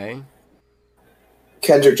 Okay.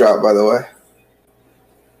 Kendrick dropped, by the way.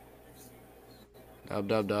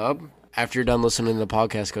 Dub. After you're done listening to the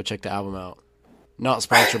podcast, go check the album out. Not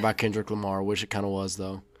sponsored by Kendrick Lamar. Wish it kind of was,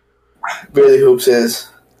 though. Billy Hoops is.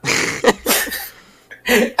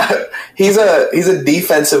 He's a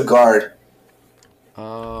defensive guard.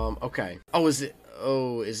 Okay. Is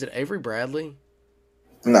it Avery Bradley?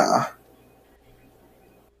 Nah.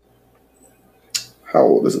 How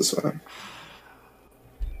old is this one?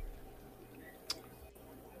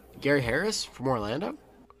 Gary Harris from Orlando?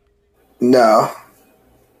 No.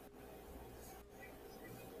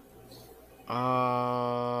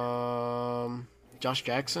 Josh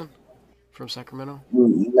Jackson from Sacramento?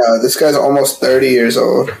 No, this guy's almost 30 years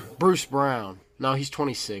old. Bruce Brown. No, he's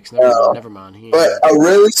 26. Never mind. He But a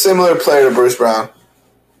really similar player to Bruce Brown.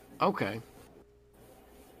 Okay.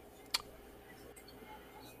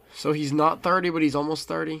 So he's not 30, but he's almost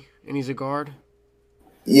 30, and he's a guard?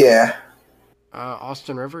 Yeah.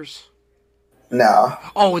 Austin Rivers? No.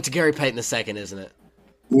 Oh, it's Gary Payton II, isn't it?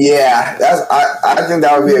 Yeah, I think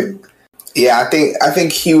that would be I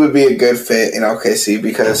think he would be a good fit in OKC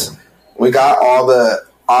because we got all the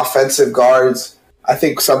offensive guards. I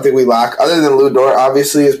think something we lack, other than Lou Dort,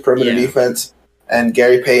 obviously, is perimeter defense. And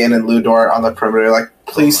Gary Payton and Lou Dort on the perimeter. Like,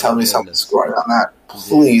 please tell me something scoring on that.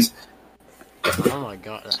 Please. Oh, my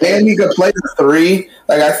God. And he could play the 3.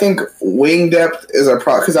 Like, I think wing depth is a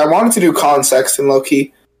problem. Because I wanted to do Colin Sexton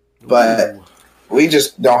low-key, but we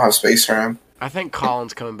just don't have space for him. I think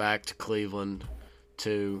Colin's coming back to Cleveland,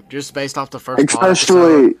 too. Just based off the first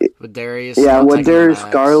Especially with Darius. Yeah, what Darius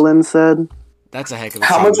Garland said. That's a heck of a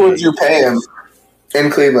How much would you pay him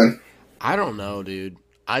in Cleveland? I don't know, dude.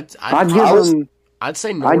 I'd I'd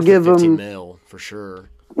say north of 15 mil for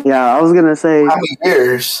sure. Yeah, I was gonna say. How many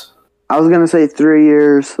years? I was gonna say 3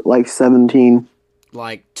 years, like 17.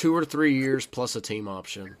 Like 2 or 3 years plus a team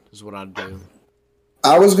option is what I'd do.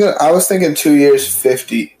 I was thinking 2 years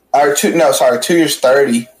 50 or 2 years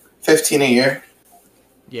 30, 15 a year.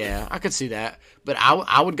 Yeah, I could see that. But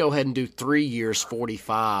I would go ahead and do 3 years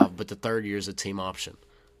 45, but the third year is a team option.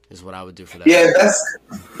 Is what I would do for that. Yeah, that's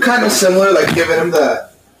kind of similar, like giving him the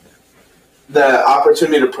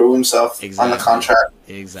opportunity to prove himself on the contract.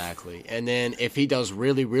 Exactly. And then if he does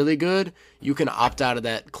really, really good, you can opt out of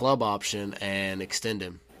that club option and extend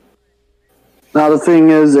him. Now, the thing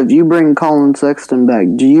is, if you bring Colin Sexton back,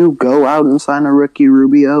 do you go out and sign a Ricky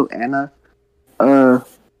Rubio and a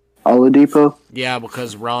Oladipo? Yeah,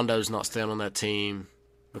 because Rondo's not staying on that team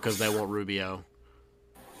because they want Rubio.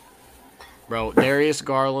 Bro, Darius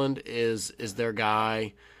Garland is their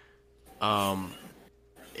guy.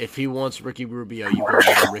 If he wants Ricky Rubio, you go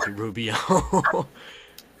get him Ricky Rubio.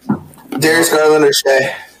 Darius Garland or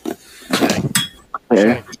Shai?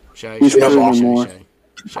 Shai. He's proven more.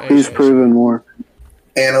 He's proven more.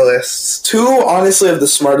 Analysts. Two, honestly, of the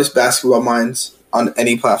smartest basketball minds on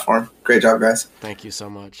any platform. Great job, guys. Thank you so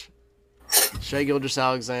much. Shai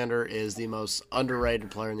Gilgeous-Alexander is the most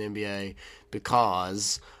underrated player in the NBA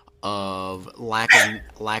because of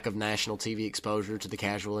lack of national TV exposure to the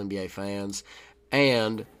casual NBA fans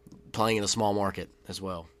and playing in a small market as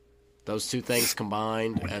well. Those two things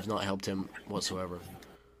combined have not helped him whatsoever.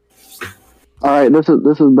 All right, this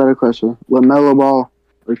is a better question. LaMelo Ball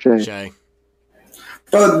or Shai? Shai.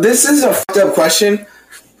 Bro, this is a fucked up question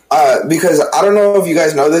because I don't know if you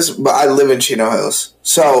guys know this, but I live in Chino Hills.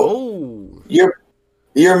 So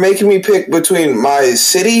you're making me pick between my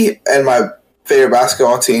city and my favorite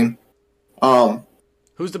basketball team.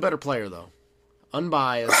 Who's the better player, though?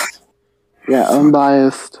 Unbiased. Yeah,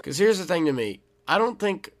 unbiased. Because here's the thing to me. I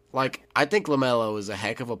think LaMelo is a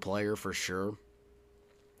heck of a player for sure.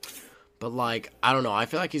 But, I don't know. I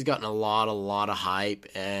feel like he's gotten a lot of hype,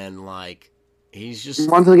 and, he's just...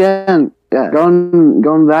 Once again, yeah,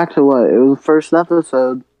 going back to what? It was the first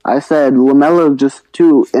episode. I said LaMelo is just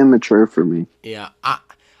too immature for me. Yeah,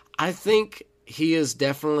 I think he is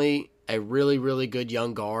definitely a really, really good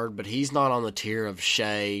young guard, but he's not on the tier of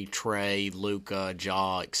Shai, Trey, Luka,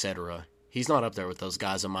 Ja, etc. He's not up there with those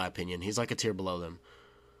guys, in my opinion. He's like a tier below them.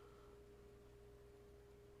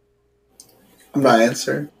 I'm not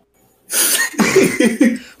answering.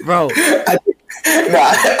 Bro.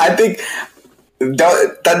 I think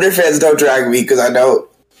Thunder fans don't drag me because I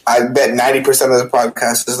bet 90% of the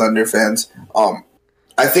podcast is Thunder fans.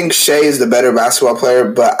 I think Shai is the better basketball player,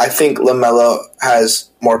 but I think LaMelo has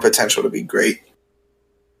more potential to be great.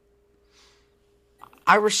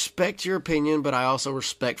 I respect your opinion, but I also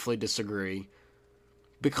respectfully disagree.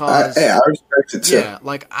 Because I respect it too. Yeah,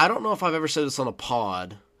 I don't know if I've ever said this on a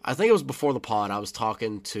pod. I think it was before the pod. I was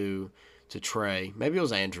talking to Trey. Maybe it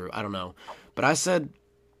was Andrew. I don't know. But I said,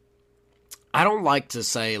 I don't like to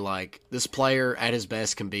say, this player at his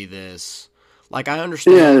best can be this. I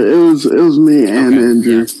understand. Yeah, it was me and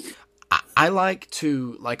Andrew. Yeah. I like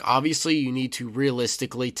to, obviously you need to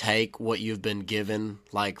realistically take what you've been given,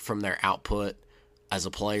 from their output as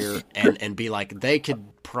a player and be they could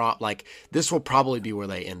this will probably be where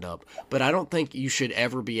they end up. But I don't think you should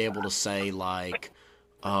ever be able to say,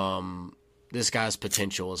 this guy's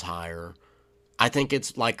potential is higher. I think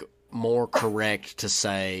it's, more correct to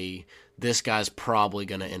say this guy's probably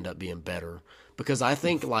going to end up being better. Because I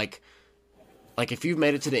think, if you've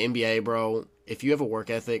made it to the NBA, bro, if you have a work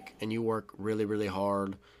ethic and you work really, really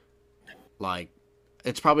hard,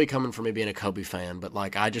 it's probably coming from me being a Kobe fan, but,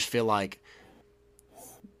 I just feel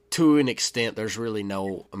to an extent, there's really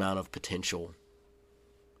no amount of potential.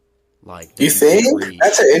 You think?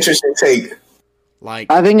 That's an interesting take.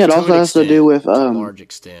 I think it also has to do with to a large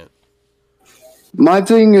extent. My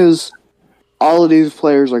thing is, all of these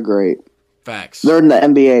players are great. Facts. They're in the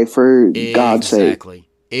NBA for God's sake.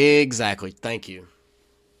 Exactly. Thank you.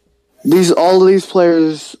 All of these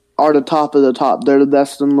players are the top of the top. They're the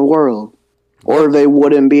best in the world, or they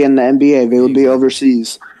wouldn't be in the NBA. They would be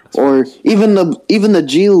overseas. Or even the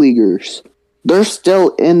G Leaguers, they're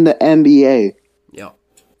still in the NBA. Yeah.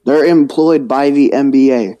 They're employed by the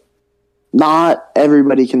NBA. Not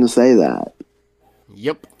everybody can say that.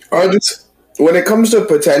 Yep. When it comes to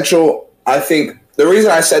potential, I think the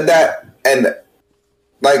reason I said that, and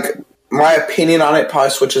my opinion on it probably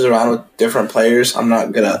switches around with different players. I'm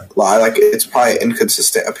not gonna lie, it's probably an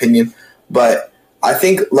inconsistent opinion, but I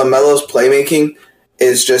think LaMelo's playmaking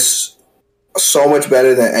is just so much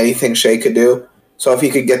better than anything Shai could do. So if he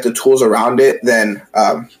could get the tools around it, then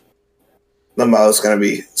LaMelo's going to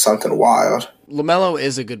be something wild. LaMelo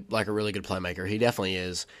is a really good playmaker. He definitely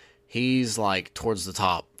is. he's like towards the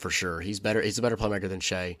top for sure. He's better. He's a better playmaker than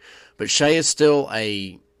Shai, but Shai is still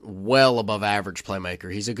a well above average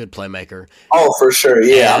playmaker. He's a good playmaker. Oh, for sure.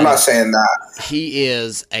 Yeah, And I'm not saying that. he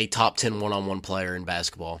is a top 10 one-on-one player in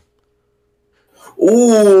basketball.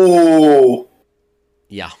 Ooh,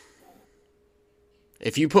 Yeah.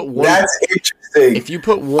 If you put one, that's interesting. if you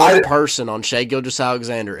put one person on Shai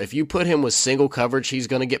Gilgeous-Alexander, if you put him with single coverage, he's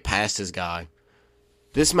going to get past his guy.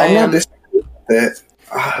 This man. I'm not disagreeing with it.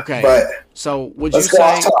 Okay. But so would you let's go say?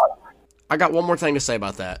 off top. I got one more thing to say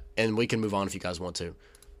about that, and we can move on if you guys want to.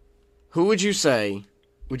 Who would you say?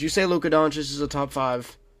 Would you say Luka Doncic is a top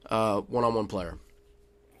 5 one-on-one player?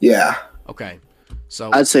 Yeah. Okay. So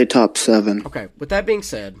I'd say top 7. okay. With that being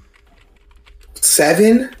said,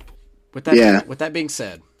 7? with that Yeah. with that being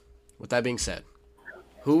said,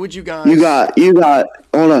 who would you guys? You got.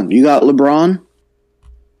 Hold on. You got LeBron.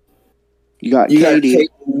 You got You got KD.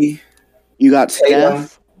 KD. You got Tatum.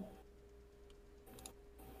 Steph.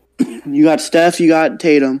 You got Steph. You got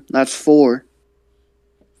Tatum. That's 4.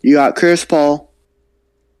 You got Chris Paul.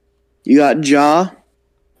 You got Ja.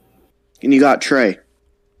 And you got Trey.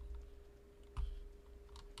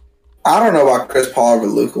 I don't know about Chris Paul over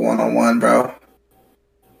Luka one-on-one, bro.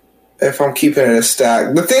 If I'm keeping it a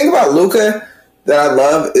stack. The thing about Luka that I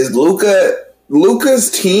love is Luka's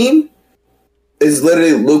team is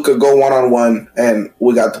literally Luka go one-on-one and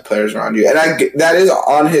we got the players around you. And that is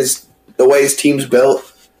on the way his team's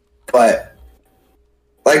built. But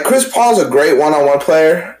like Chris Paul's a great one-on-one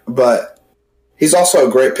player, but he's also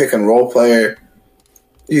a great pick and roll player.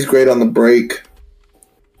 He's great on the break.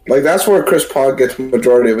 Like that's where Chris Paul gets the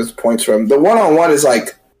majority of his points from. The one-on-one is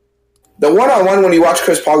like the one-on-one when you watch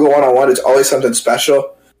Chris Paul go one-on-one, it's always something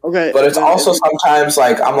special. Okay. But it's also sometimes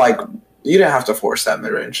like I'm like, you didn't have to force that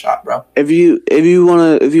mid-range shot, bro. If you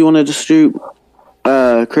wanna distribute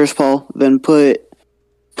Chris Paul, then put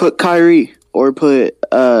Kyrie or put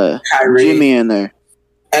Kyrie. Jimmy in there.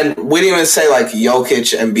 And we didn't even say like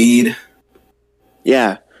Jokic and Embiid.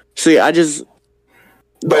 Yeah. See, the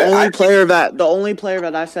only player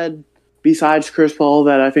that I said besides Chris Paul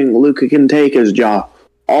that I think Luka can take is Ja.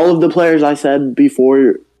 All of the players I said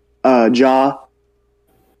before Ja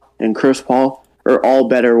and Chris Paul are all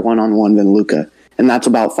better one-on-one than Luka, and that's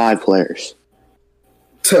about 5 players.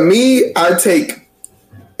 To me,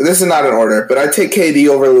 this is not in order, but I'd take KD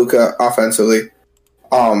over Luka offensively.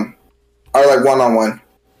 Or like one-on-one.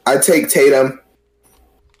 I'd take Tatum.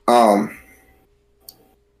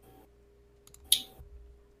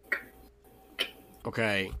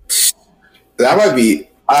 Okay. That might be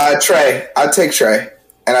Trey. I'd take Trey,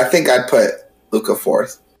 and I think I'd put Luka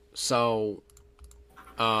 4th. So,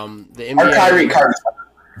 the Or NBA. Kyrie.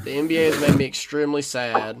 The NBA has made me extremely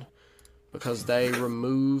sad because they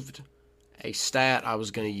removed a stat I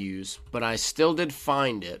was going to use, but I still did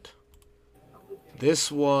find it.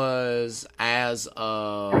 This was as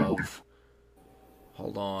of...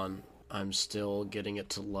 Hold on. I'm still getting it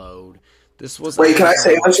to load. This was... Wait, can I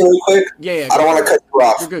say this really quick? Yeah. I don't want to cut you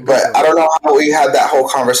off, You're good, but I don't know how we had that whole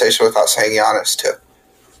conversation without saying Giannis, too.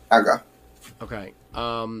 I'll go. Okay.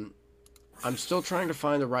 I'm still trying to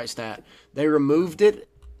find the right stat. They removed it.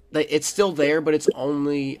 It's still there, but it's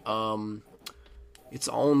only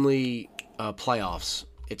playoffs.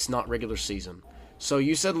 It's not regular season. So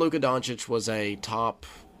you said Luka Doncic was a top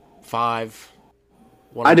 5.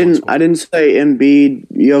 I didn't say Embiid,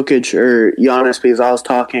 Jokic, or Giannis because I was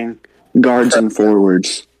talking guards and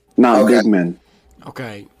forwards, not big men.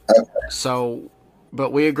 Okay. So,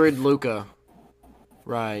 but we agreed Luka,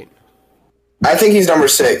 right? I think he's number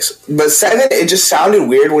 6. But 7, it just sounded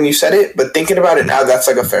weird when you said it, but thinking about it now, that's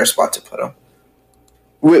like a fair spot to put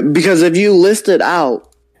him. Because if you list it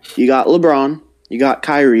out, you got LeBron, you got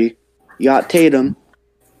Kyrie, you got Tatum,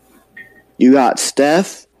 you got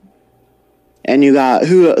Steph, and you got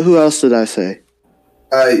who else did I say?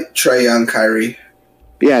 Trae Young, Kyrie.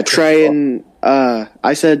 Yeah, Trey and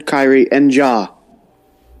I said Kyrie and Ja.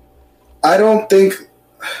 I don't think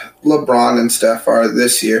LeBron and Steph are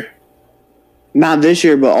this year. Not this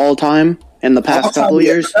year, but all time in the past couple of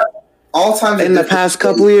years. All time in the past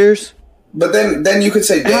couple of years. But then you could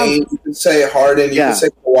say Dame, you could say Harden, you could say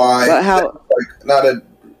Kawhi. But how?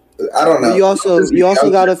 I don't know. You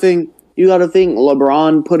also got to think. You got to think.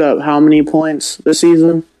 LeBron put up how many points this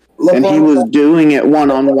season, and he was doing it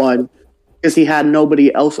one-on-one because he had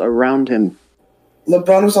nobody else around him.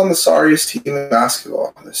 LeBron was on the sorriest team in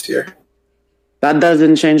basketball this year. That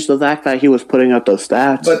doesn't change the fact that he was putting up those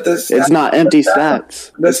stats. But it's not empty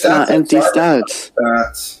stats. It's not empty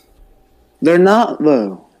stats. They're not,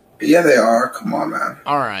 though. Yeah, they are. Come on, man.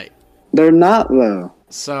 All right. They're not, though.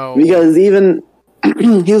 So because even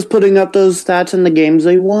He was putting up those stats in the games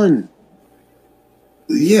they won.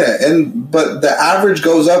 Yeah, but the average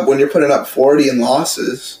goes up when you're putting up 40 in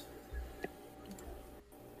losses.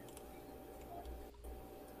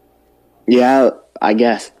 Yeah, I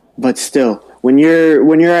guess. But still, when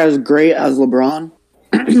you're as great as LeBron,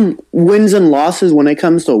 wins and losses when it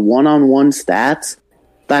comes to one-on-one stats,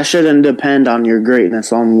 that shouldn't depend on your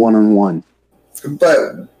greatness on one-on-one.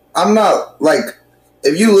 But I'm not, like,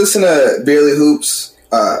 if you listen to Barely Hoops,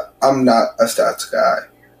 I'm not a stats guy.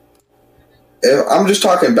 If I'm just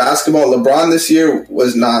talking basketball, LeBron this year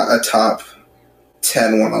was not a top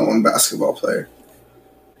 10 one-on-one basketball player.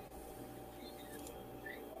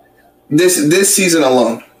 This season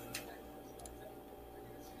alone.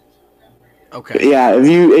 Okay. Yeah,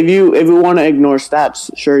 if you want to ignore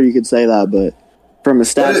stats, sure you could say that, but from a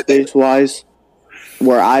stats base wise,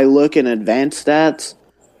 where I look in advanced stats,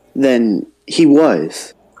 then he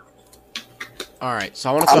was. All right, so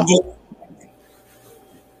I want to talk.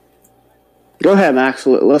 Go ahead, Max.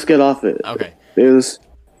 Let's get off it. Okay.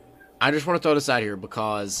 I just want to throw this out here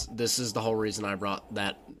because this is the whole reason I brought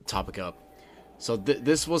that topic up. So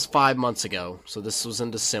this was 5 months ago, so this was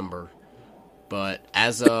in December. But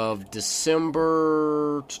as of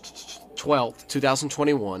December 12th,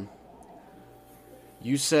 2021,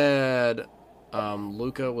 you said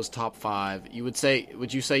Luka was top 5.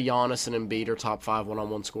 Would you say Giannis and Embiid are top 5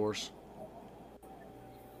 one-on-one scores?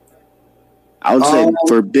 I would say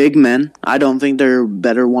for big men, I don't think they're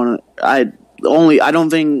better one. I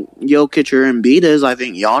don't think Jokic or Embiid is. I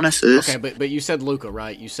think Giannis is. Okay, but you said Luka,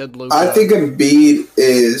 right? You said Luka. I think Embiid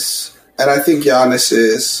is, and I think Giannis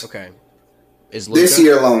is. Okay. Is Luka, this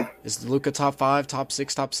year alone. Is Luka top 5, top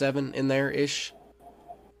 6, top 7 in there ish?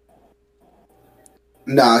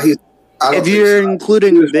 Nah, if you're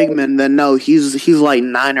including big men, then no, he's like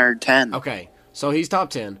 9 or 10. Okay, so he's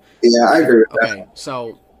top 10. Yeah, I agree with that. Okay,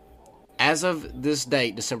 so as of this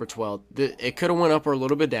date, December 12th, it could have went up or a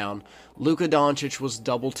little bit down. Luka Doncic was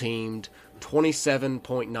double teamed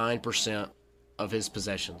 27.9% of his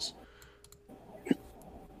possessions.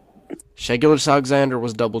 Shai Gilgeous-Alexander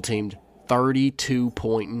was double teamed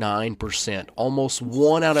 32.9%. Almost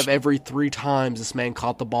 1 out of every 3 times this man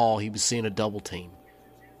caught the ball, he was seeing a double team.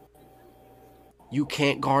 You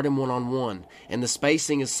can't guard him one-on-one. And the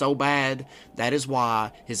spacing is so bad, that is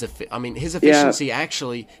why his efficiency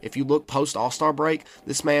actually, if you look post-All-Star break,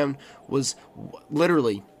 this man was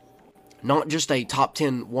literally not just a top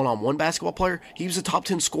 10 one-on-one basketball player, he was a top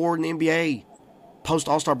 10 scorer in the NBA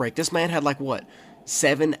post-All-Star break. This man had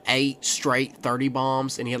 7, 8 straight 30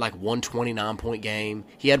 bombs, and he had 129-point game.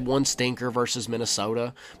 He had 1 stinker versus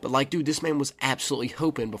Minnesota. But dude, this man was absolutely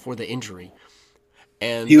hooping before the injury.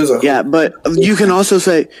 And he was but you can also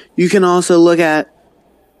look at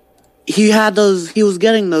he was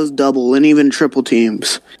getting those double and even triple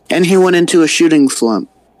teams, and he went into a shooting slump.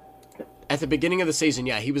 At the beginning of the season,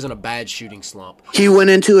 yeah, he was in a bad shooting slump. He went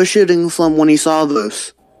into a shooting slump when he saw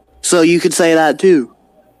those. So you could say that too.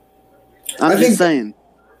 I'm just saying.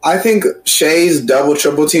 I think Shai's double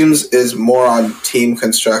triple teams is more on team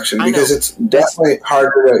construction because it's definitely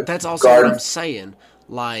harder to That's also guard. what I'm saying.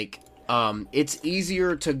 It's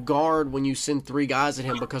easier to guard when you send 3 guys at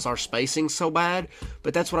him because our spacing's so bad.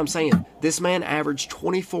 But that's what I'm saying. This man averaged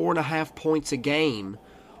 24.5 points a game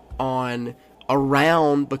on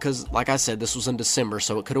around, because like I said, this was in December,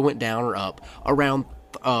 so it could have went down or up, around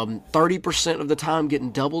 30% of the time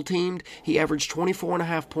getting double teamed. He averaged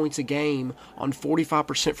 24.5 points a game on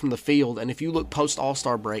 45% from the field. And if you look post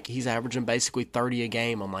All-Star break, he's averaging basically 30 a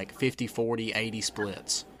game on 50, 40, 80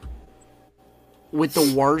 splits. With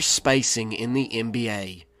the worst spacing in the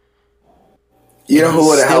NBA. You know who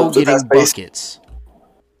would have helped with that spacing? Buckets.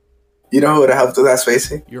 You know who would have helped with that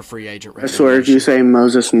spacing? Your free agent. I swear, if you say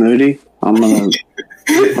Moses Moody, I'm gonna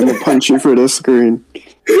punch you for the screen.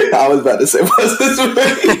 I was about to say Moses Moody.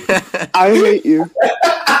 I hate you.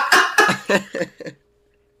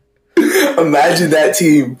 Imagine that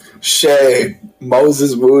team: Shai,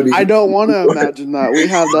 Moses Moody. I don't want to imagine that. We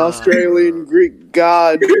have the Australian Greek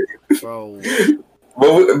god. Bro.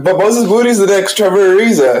 But Moses Moody's the next Trevor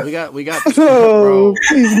Ariza. We got. Oh,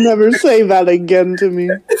 please never say that again to me.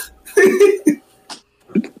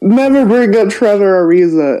 Never bring up Trevor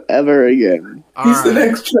Ariza ever again. He's the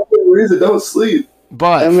next Trevor Ariza. Don't sleep.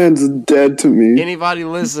 But that man's dead to me. Anybody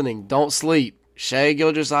listening, don't sleep. Shai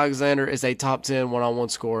Gilgeous-Alexander is a top 10 one-on-one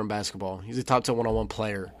scorer in basketball. He's a top 10 one-on-one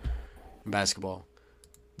player in basketball.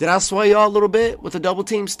 Did I sway y'all a little bit with the double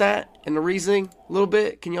team stat and the reasoning a little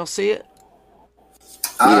bit? Can y'all see it?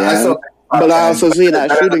 Yeah, but I also see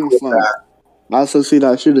that shooting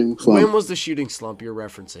slump. When was the shooting slump you're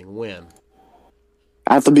referencing? When?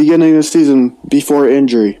 At the beginning of the season, before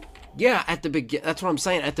injury. Yeah, that's what I'm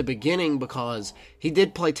saying, at the beginning, because he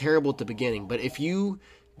did play terrible at the beginning. But if you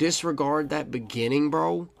disregard that beginning,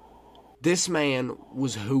 bro, this man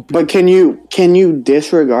was hooping. But can you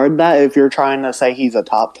disregard that if you're trying to say he's a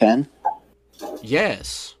top 10?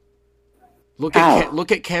 Yes. Look How?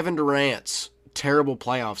 at Kevin Durant's terrible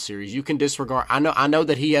playoff series. You can disregard. I know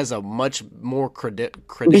that he has a much more credentials.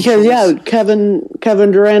 Because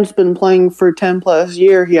Kevin Durant's been playing for 10 plus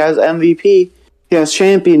years. He has MVP. He has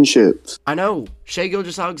championships. I know. Shai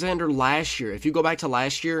Gilgeous-Alexander last year, if you go back to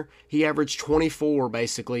last year, he averaged 24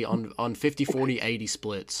 basically on 50, 40, 80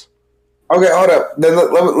 splits. Okay, hold up. Then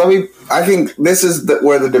let me. I think this is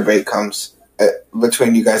where the debate comes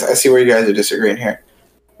between you guys. I see where you guys are disagreeing here.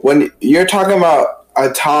 When you're talking about a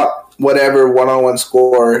top whatever one-on-one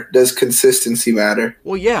scorer, does consistency matter?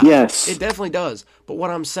 Well, yeah. Yes. It definitely does. But what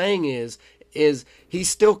I'm saying is he's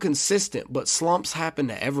still consistent, but slumps happen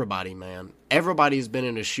to everybody, man. Everybody's been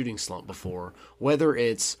in a shooting slump before, whether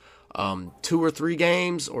it's 2 or 3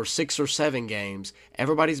 games or 6 or 7 games.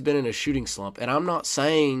 Everybody's been in a shooting slump, and I'm not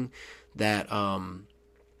saying that I'm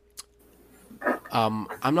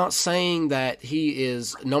not saying that he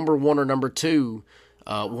is number 1 or number 2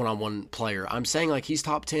 one-on-one player. I'm saying like he's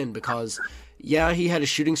top 10 because yeah, he had a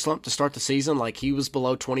shooting slump to start the season. Like he was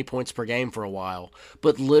below 20 points per game for a while,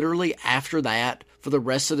 but literally after that, for the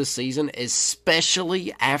rest of the season,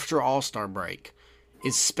 especially after All-Star break,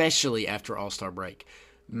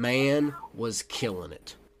 man was killing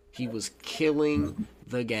it. He was killing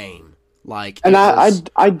the game. Like, and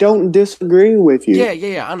I don't disagree with you.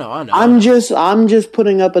 Yeah. I know. I'm just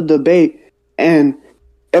putting up a debate, and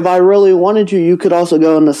if I really wanted to, you could also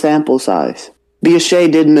go in the sample size because Shai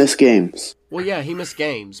did miss games. Well, yeah, he missed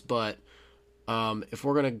games, but if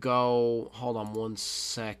we're gonna go, hold on 1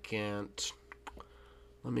 second.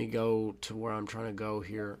 Let me go to where I'm trying to go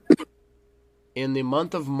here. In the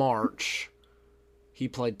month of March, he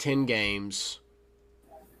played 10 games.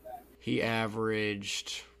 He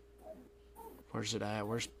averaged. Where's it at?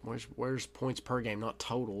 Where's points per game? Not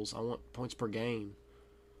totals. I want points per game.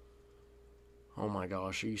 Oh my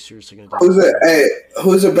gosh, are you seriously gonna do that?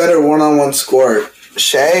 Who's a better one-on-one scorer,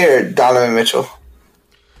 Shai or Donovan Mitchell?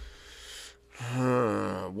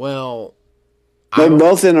 Well, they're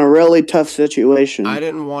both in a really tough situation. I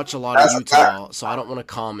didn't watch a lot of Utah, so I don't want to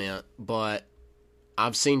comment. But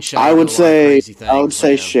I've seen Shai. I would say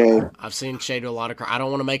Shai. I've seen Shai do a lot of. I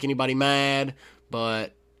don't want to make anybody mad,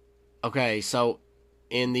 but okay. So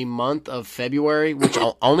in the month of February, which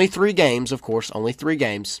only 3 games, of course, only 3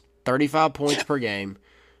 games, 35 points per game.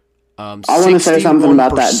 I want to say something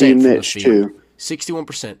about that D. Mitch too.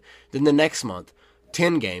 61%. Then the next month,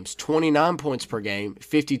 10 games, 29 points per game,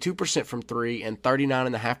 52% from 3, and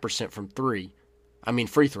 39.5% from 3. I mean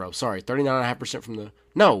free throw, sorry. 39.5% from the...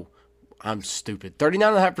 No, I'm stupid.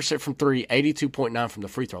 39.5% from 3, 82.9 from the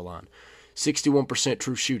free throw line. 61%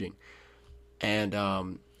 true shooting. And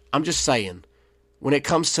I'm just saying, when it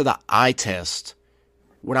comes to the eye test,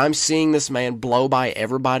 when I'm seeing this man blow by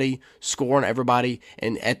everybody, scoring everybody,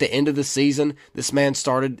 and at the end of the season, this man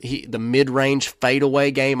started the mid-range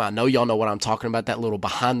fadeaway game. I know y'all know what I'm talking about, that little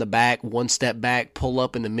behind the back, 1 step back, pull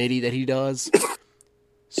up in the midi that he does.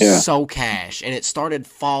 Yeah. So cash. And it started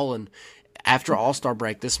falling after All-Star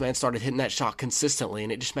break. This man started hitting that shot consistently,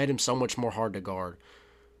 and it just made him so much more hard to guard.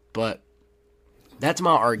 But that's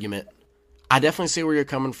my argument. I definitely see where you're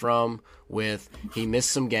coming from with he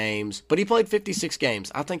missed some games, but he played 56 games.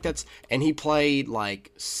 I think that's, and he played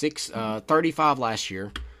like 35 last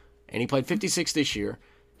year, and he played 56 this year.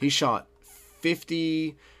 He shot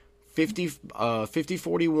 50,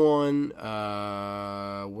 41,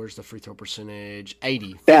 where's the free throw percentage?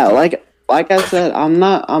 80. Yeah, like I said, I'm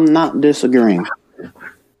not disagreeing.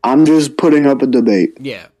 I'm just putting up a debate.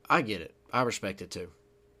 Yeah, I get it. I respect it too.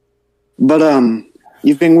 But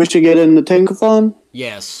you think we should get in the tankathon?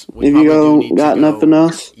 Yes. If you got nothing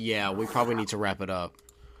else? Yeah, we probably need to wrap it up.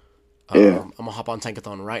 Yeah. I'm going to hop on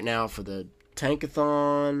Tankathon right now for the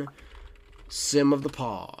Tankathon Sim of the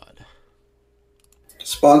Pod.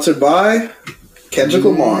 Sponsored by Kendrick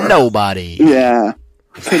Lamar. Nobody. Yeah.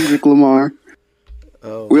 Kendrick Lamar.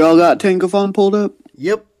 Oh. We all got Tankathon pulled up?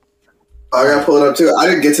 Yep. I got pulled up too. I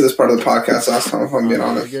didn't get to this part of the podcast last time, if I'm being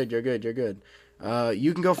honest. You're good.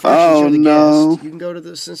 You can go first since you're the guest. You can go to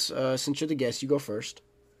the since you're the guest. You go first.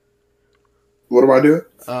 What am I doing?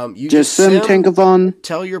 You just sim Tankathon.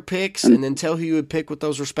 Tell your picks and then tell who you would pick with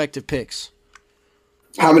those respective picks.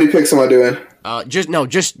 How many picks am I doing? Just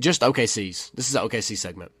OKC's. This is an OKC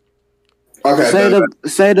segment. Okay.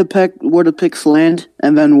 Say the pick where the picks land,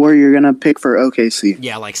 and then where you're gonna pick for OKC.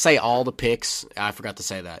 Yeah, like say all the picks. I forgot to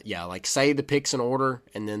say that. Yeah, like say the picks in order,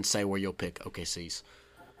 and then say where you'll pick OKC's.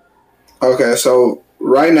 Okay, so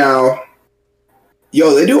right now,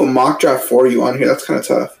 they do a mock draft for you on here. That's kind of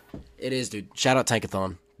tough. It is, dude. Shout out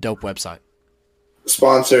Tankathon. Dope website.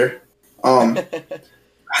 Sponsor.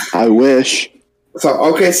 I wish. So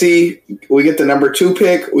OKC, we get the number 2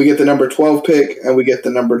 pick, we get the number 12 pick, and we get the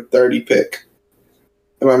number 30 pick.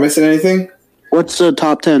 Am I missing anything? What's the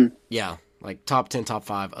top 10? Yeah, like top 10, top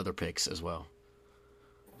 5 other picks as well.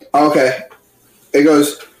 Okay. It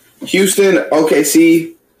goes Houston,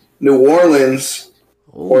 OKC, New Orleans,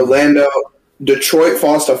 Orlando, Detroit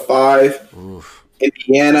falls to 5,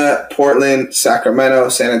 Indiana, Portland, Sacramento,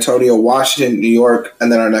 San Antonio, Washington, New York,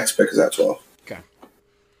 and then our next pick is at 12.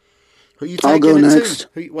 Who you taking I'll go next.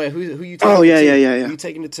 Who you taking? Oh, yeah. Who you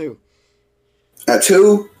taking it to? At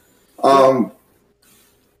 2, I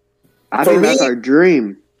think that's our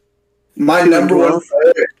dream. My number 1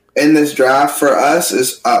 player in this draft for us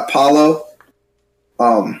is Paulo.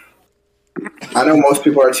 I know most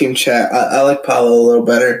people are Team Chat. I like Paulo a little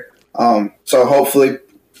better. So hopefully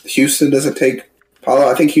Houston doesn't take Paulo.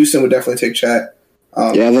 I think Houston would definitely take Chat.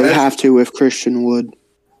 They have to if Christian would.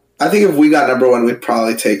 I think if we got number 1, we'd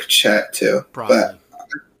probably take Chet too. Probably. But I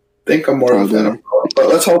think I'm more of a fan of Paulo. But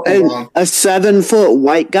let's hope I'm wrong. A 7-foot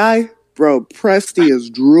white guy? Bro, Presty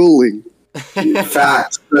is drooling.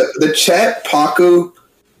 Facts. The Chet, Paku,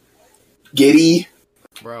 Giddy.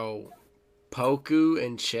 Bro, Poku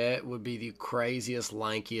and Chet would be the craziest,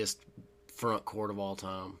 lankiest front court of all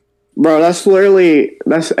time. Bro, that's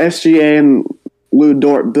SGA and Lou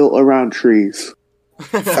Dort built around trees.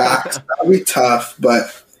 Facts. That would be tough,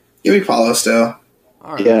 but give me Paulo still.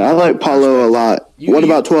 All right. Yeah, I like Paulo a lot. What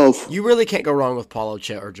about 12? You really can't go wrong with Paulo,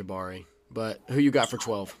 Chet, or Jabari. But who you got for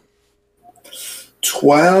 12?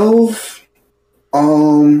 12?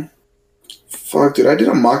 Fuck, dude. I did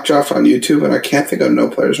a mock draft on YouTube, and I can't think of no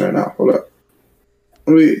players right now. Hold up.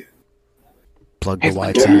 Let me... Plug your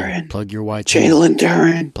YT. Plug your YT. Jalen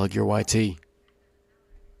Duren. Plug your YT. If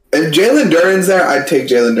Jalen Duren's there, I'd take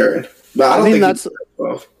Jalen Duren. But I don't think that's...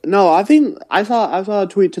 No, I think I saw a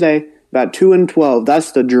tweet today about 2 and 12.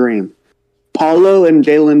 That's the dream. Paulo and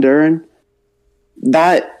Jalen Duren.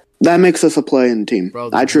 That makes us a play-in team. Bro,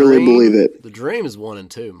 I truly believe it. The dream is 1 and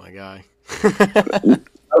 2, my guy.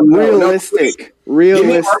 Realistic.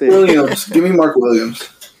 Give me Mark Williams.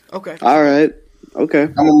 Okay. All right. Okay.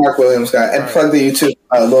 I'm a Mark Williams guy. And plug the YouTube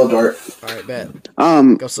Lil Dort. All right, bet.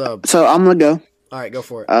 Go sub. So I'm gonna go. All right, go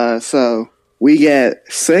for it. So we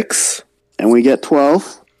get 6, and we get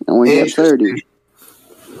 12, and we get 30.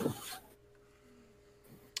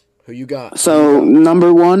 Who you got? So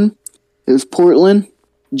number 1 is Portland,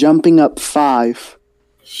 jumping up 5.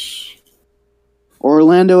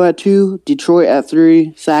 Orlando at 2, Detroit at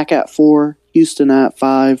 3, Sac at 4, Houston at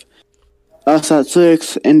 5, us at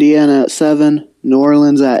 6, Indiana at 7, New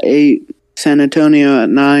Orleans at 8, San Antonio at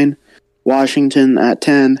 9, Washington at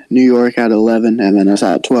 10, New York at 11, and then us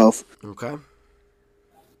at 12. Okay.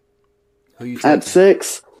 Who you taking? At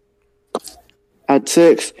 6,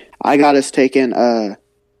 I got us taking. I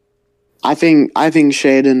think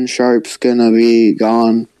Shaden Sharp's gonna be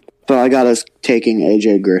gone, so I got us taking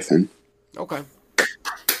AJ Griffin. Okay.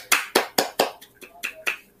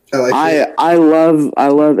 I love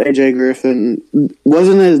AJ Griffin.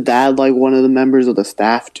 Wasn't his dad like one of the members of the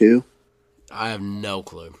staff too? I have no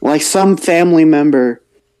clue. Like some family member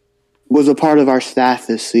was a part of our staff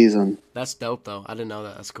this season. That's dope though. I didn't know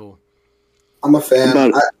that. That's cool. I'm a fan.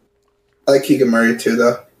 I like Keegan Murray too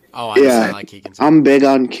though. Oh, I like Keegan too. I'm big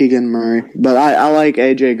on Keegan Murray, but I like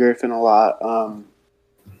AJ Griffin a lot.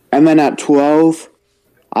 And then at 12,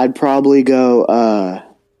 I'd probably go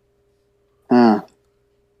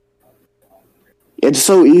it's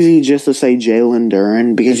so easy just to say Jalen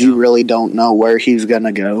Duren because you really don't know where he's going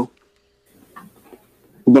to go.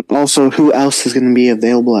 But also, who else is going to be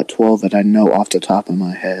available at 12 that I know off the top of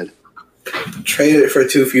my head? Trade it for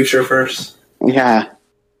 2 future firsts. Yeah.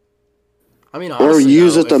 I mean, honestly, or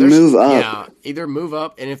use it to move up. Yeah, either move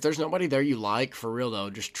up, and if there's nobody there you like, for real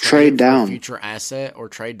though, just trade down. For a future asset or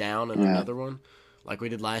trade down and another one, like we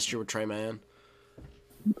did last year with Trey Mann.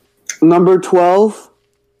 Number 12,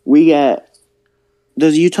 we get...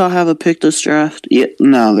 Does Utah have a pick this draft? Yeah,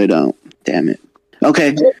 no, they don't. Damn it.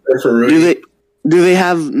 Okay. Do they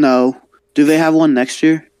have one next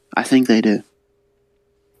year? I think they do.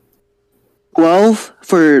 12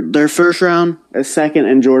 for their first round, a second,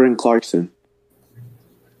 and Jordan Clarkson.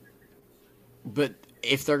 But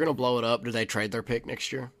if they're gonna blow it up, do they trade their pick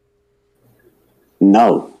next year?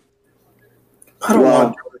 No. I don't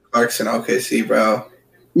want Jordan Clarkson, OKC, bro.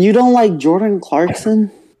 You don't like Jordan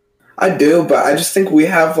Clarkson? I do, but I just think we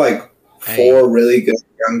have like four really good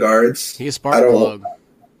young guards. He's a spark plug.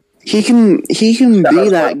 He can be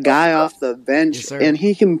that guy off the bench, Yes, and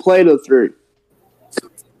he can play the three.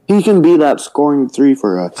 He can be that scoring three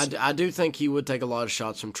for us. I do think he would take a lot of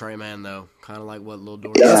shots from Trey Man, though. Kind of like what Lil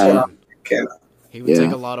Dort Yeah. said. He would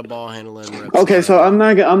take a lot of ball handling reps. Okay, so I'm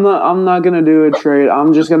not gonna do a trade.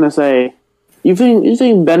 I'm just gonna say, you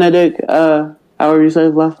think Benedict, however you say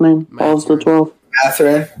his last name, falls to 12?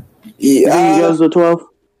 Mathurin. You think he goes to 12?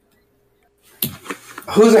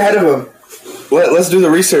 Who's ahead of him? Let's do the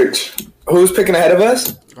research. Who's picking ahead of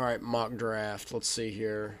us? All right, mock draft. Let's see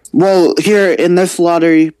here. Well, here in this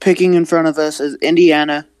lottery, picking in front of us is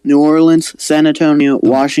Indiana, New Orleans, San Antonio,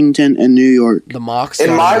 Washington, and New York. The mock's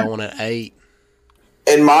going at 8.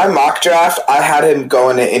 In my mock draft, I had him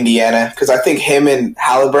going to Indiana because I think him and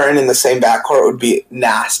Halliburton in the same backcourt would be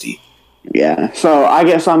nasty. Yeah, so I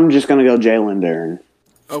guess I'm just going to go Jalen Duren.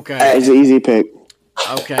 Okay. It's an easy pick.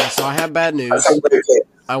 Okay, so I have bad news. That's a great pick.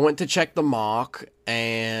 I went to check the mock,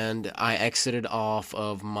 and I exited off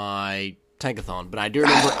of my tankathon. But I do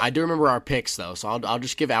remember our picks, though, so I'll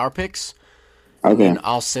just give our picks. Okay. And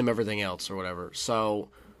I'll sim everything else or whatever. So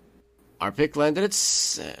our pick landed at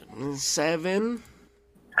 7.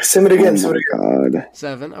 Sim it again. Oh my God.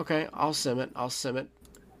 7. Okay, I'll sim it.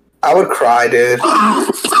 I would cry, dude.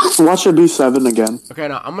 Watch it be 7 again. Okay,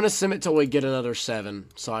 now I'm gonna sim it till we get another 7,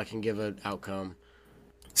 so I can give an outcome.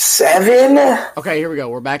 7? Okay, here we go.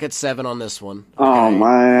 We're back at 7 on this one. Okay. Oh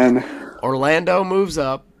man. Orlando moves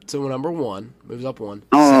up to number 1. Moves up 1.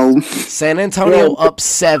 Oh. San Antonio up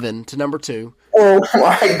 7 to number 2. Oh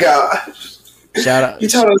my gosh. Shout out. You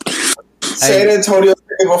told us San Antonio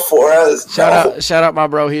before us. Shout out my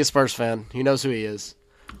bro. He is Spurs fan. He knows who he is.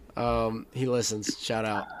 He listens. Shout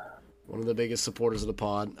out. One of the biggest supporters of the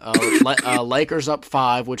pod. Lakers up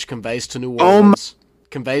 5, which conveys to New Orleans.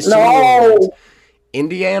 New Orleans.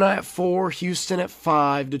 Indiana at 4, Houston at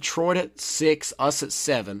 5, Detroit at 6, us at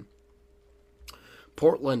 7.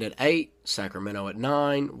 Portland at 8, Sacramento at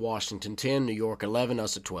 9, Washington 10, New York 11,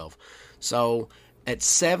 us at 12. So at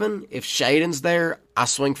 7, if Shaden's there, I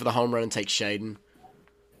swing for the home run and take Shaden.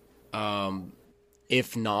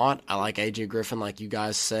 If not, I like AJ Griffin, like you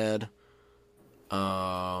guys said.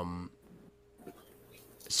 So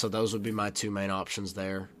those would be my two main options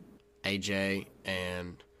there, AJ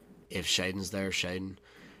and if Shaden's there, Shaden.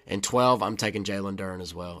 And 12, I'm taking Jalen Duren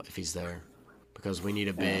as well if he's there because we need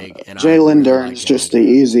a big. And Jalen Duren's just the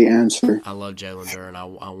easy answer. I love Jalen Duren.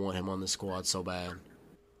 I want him on the squad so bad.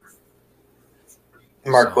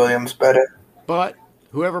 Mark Williams better. But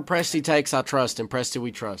whoever Presty takes, I trust, and Presty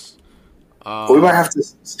we trust. We might have to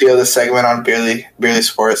steal this segment on Barely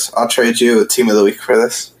Sports. I'll trade you Team of the Week for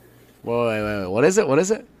this. Wait. What is it?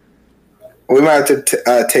 We might have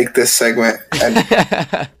to take this segment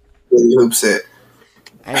and really hoops it.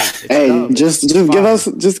 Hey, just give us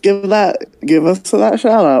that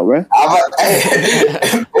shout out, bro.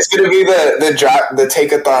 It's gonna be the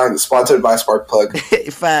take-a-thon sponsored by Sparkplug.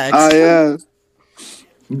 Facts. Oh yeah.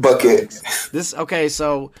 Bucket.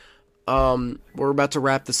 So we're about to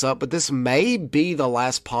wrap this up, but this may be the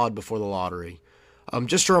last pod before the lottery.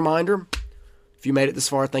 Just a reminder, if you made it this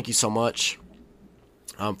far, thank you so much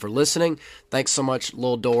for listening. Thanks so much,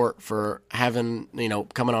 Lil Dort, for coming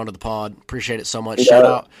onto the pod. Appreciate it so much.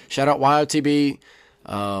 Yeah. Shout out YOTB.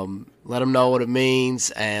 Let them know what it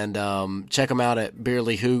means, and check them out at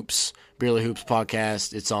Barely Hoops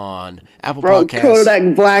podcast. It's on Apple Podcasts.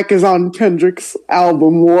 Kodak Black is on Kendrick's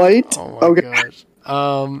album White. Oh my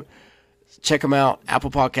gosh. Check them out.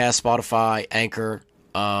 Apple Podcasts, Spotify, Anchor.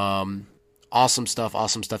 Awesome stuff.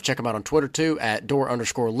 Check them out on Twitter too at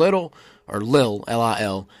Dort_Little or Lil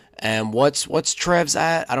Lil. And what's Trev's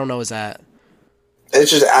at? I don't know his at.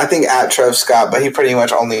 It's just I think at Trev Scott, but he pretty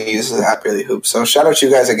much only uses at Barely Hoops. So shout out to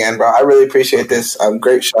you guys again, bro. I really appreciate this.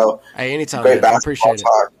 Great show. Hey, anytime. Great Man. I appreciate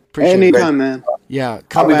talk. it. Anytime, man. Yeah,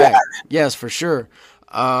 come back. Yes, for sure.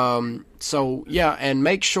 So yeah, and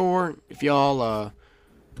make sure if y'all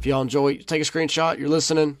enjoy, take a screenshot. You're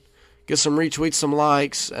listening. Get some retweets, some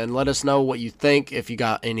likes, and let us know what you think. If you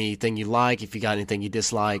got anything you like, if you got anything you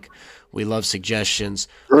dislike, we love suggestions.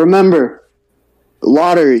 Remember,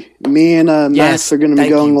 lottery. Me and Max are going to be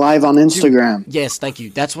going live on Instagram. Dude, yes, thank you.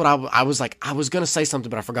 That's what I was like. I was going to say something,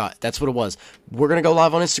 but I forgot. That's what it was. We're going to go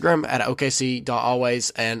live on Instagram at OKC.always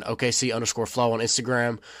and OKC_flow on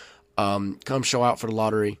Instagram. Come show out for the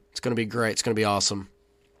lottery. It's going to be great. It's going to be awesome.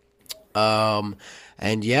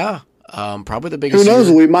 And yeah. Probably the Who biggest. knows?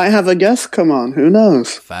 year. We might have a guest come on. Who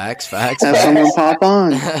knows? Facts. Have someone pop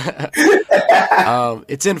on.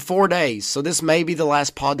 It's in 4 days, so this may be the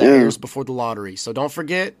last pod that airs before the lottery. So don't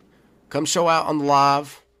forget, come show out on the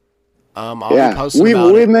live. I'll be posting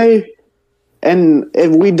about we it. may, and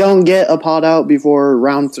if we don't get a pod out before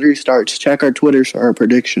round 3 starts, check our Twitter for our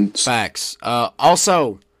predictions. Facts.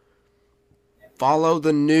 Also, follow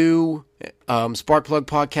the new Sparkplug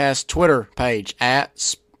Podcast Twitter page at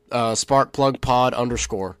SparkplugPod_.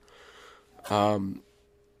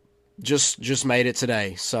 Just made it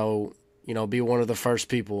today, so be one of the first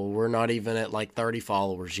people. We're not even at like 30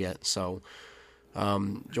 followers yet, so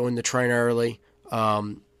join the train early.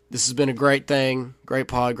 This has been a great thing, great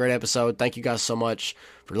pod, great episode. Thank you guys so much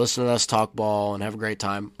for listening to us talk ball and have a great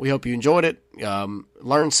time. We hope you enjoyed it,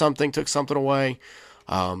 learned something, took something away.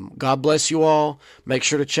 God bless you all. Make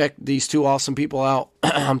sure to check these 2 awesome people out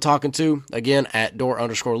I'm talking to, again, at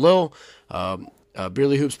Door_Lil,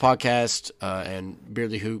 Beerly Hoops Podcast, and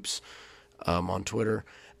Beerly Hoops on Twitter,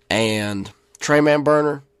 and Treyman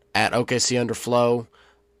Burner at OKC_Flow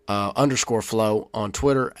on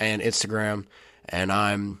Twitter and Instagram, and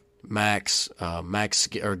I'm Max,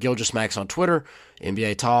 Gilgeous Max on Twitter,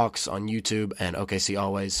 NBA Talks on YouTube, and OKC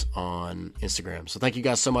Always on Instagram. So thank you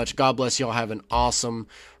guys so much. God bless y'all. Have an awesome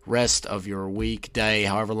rest of your week, day,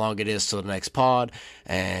 however long it is till the next pod,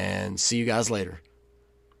 and see you guys later.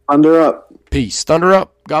 Thunder up. Peace. Thunder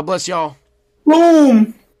up. God bless y'all.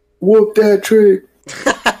 Boom. Whoop that trick.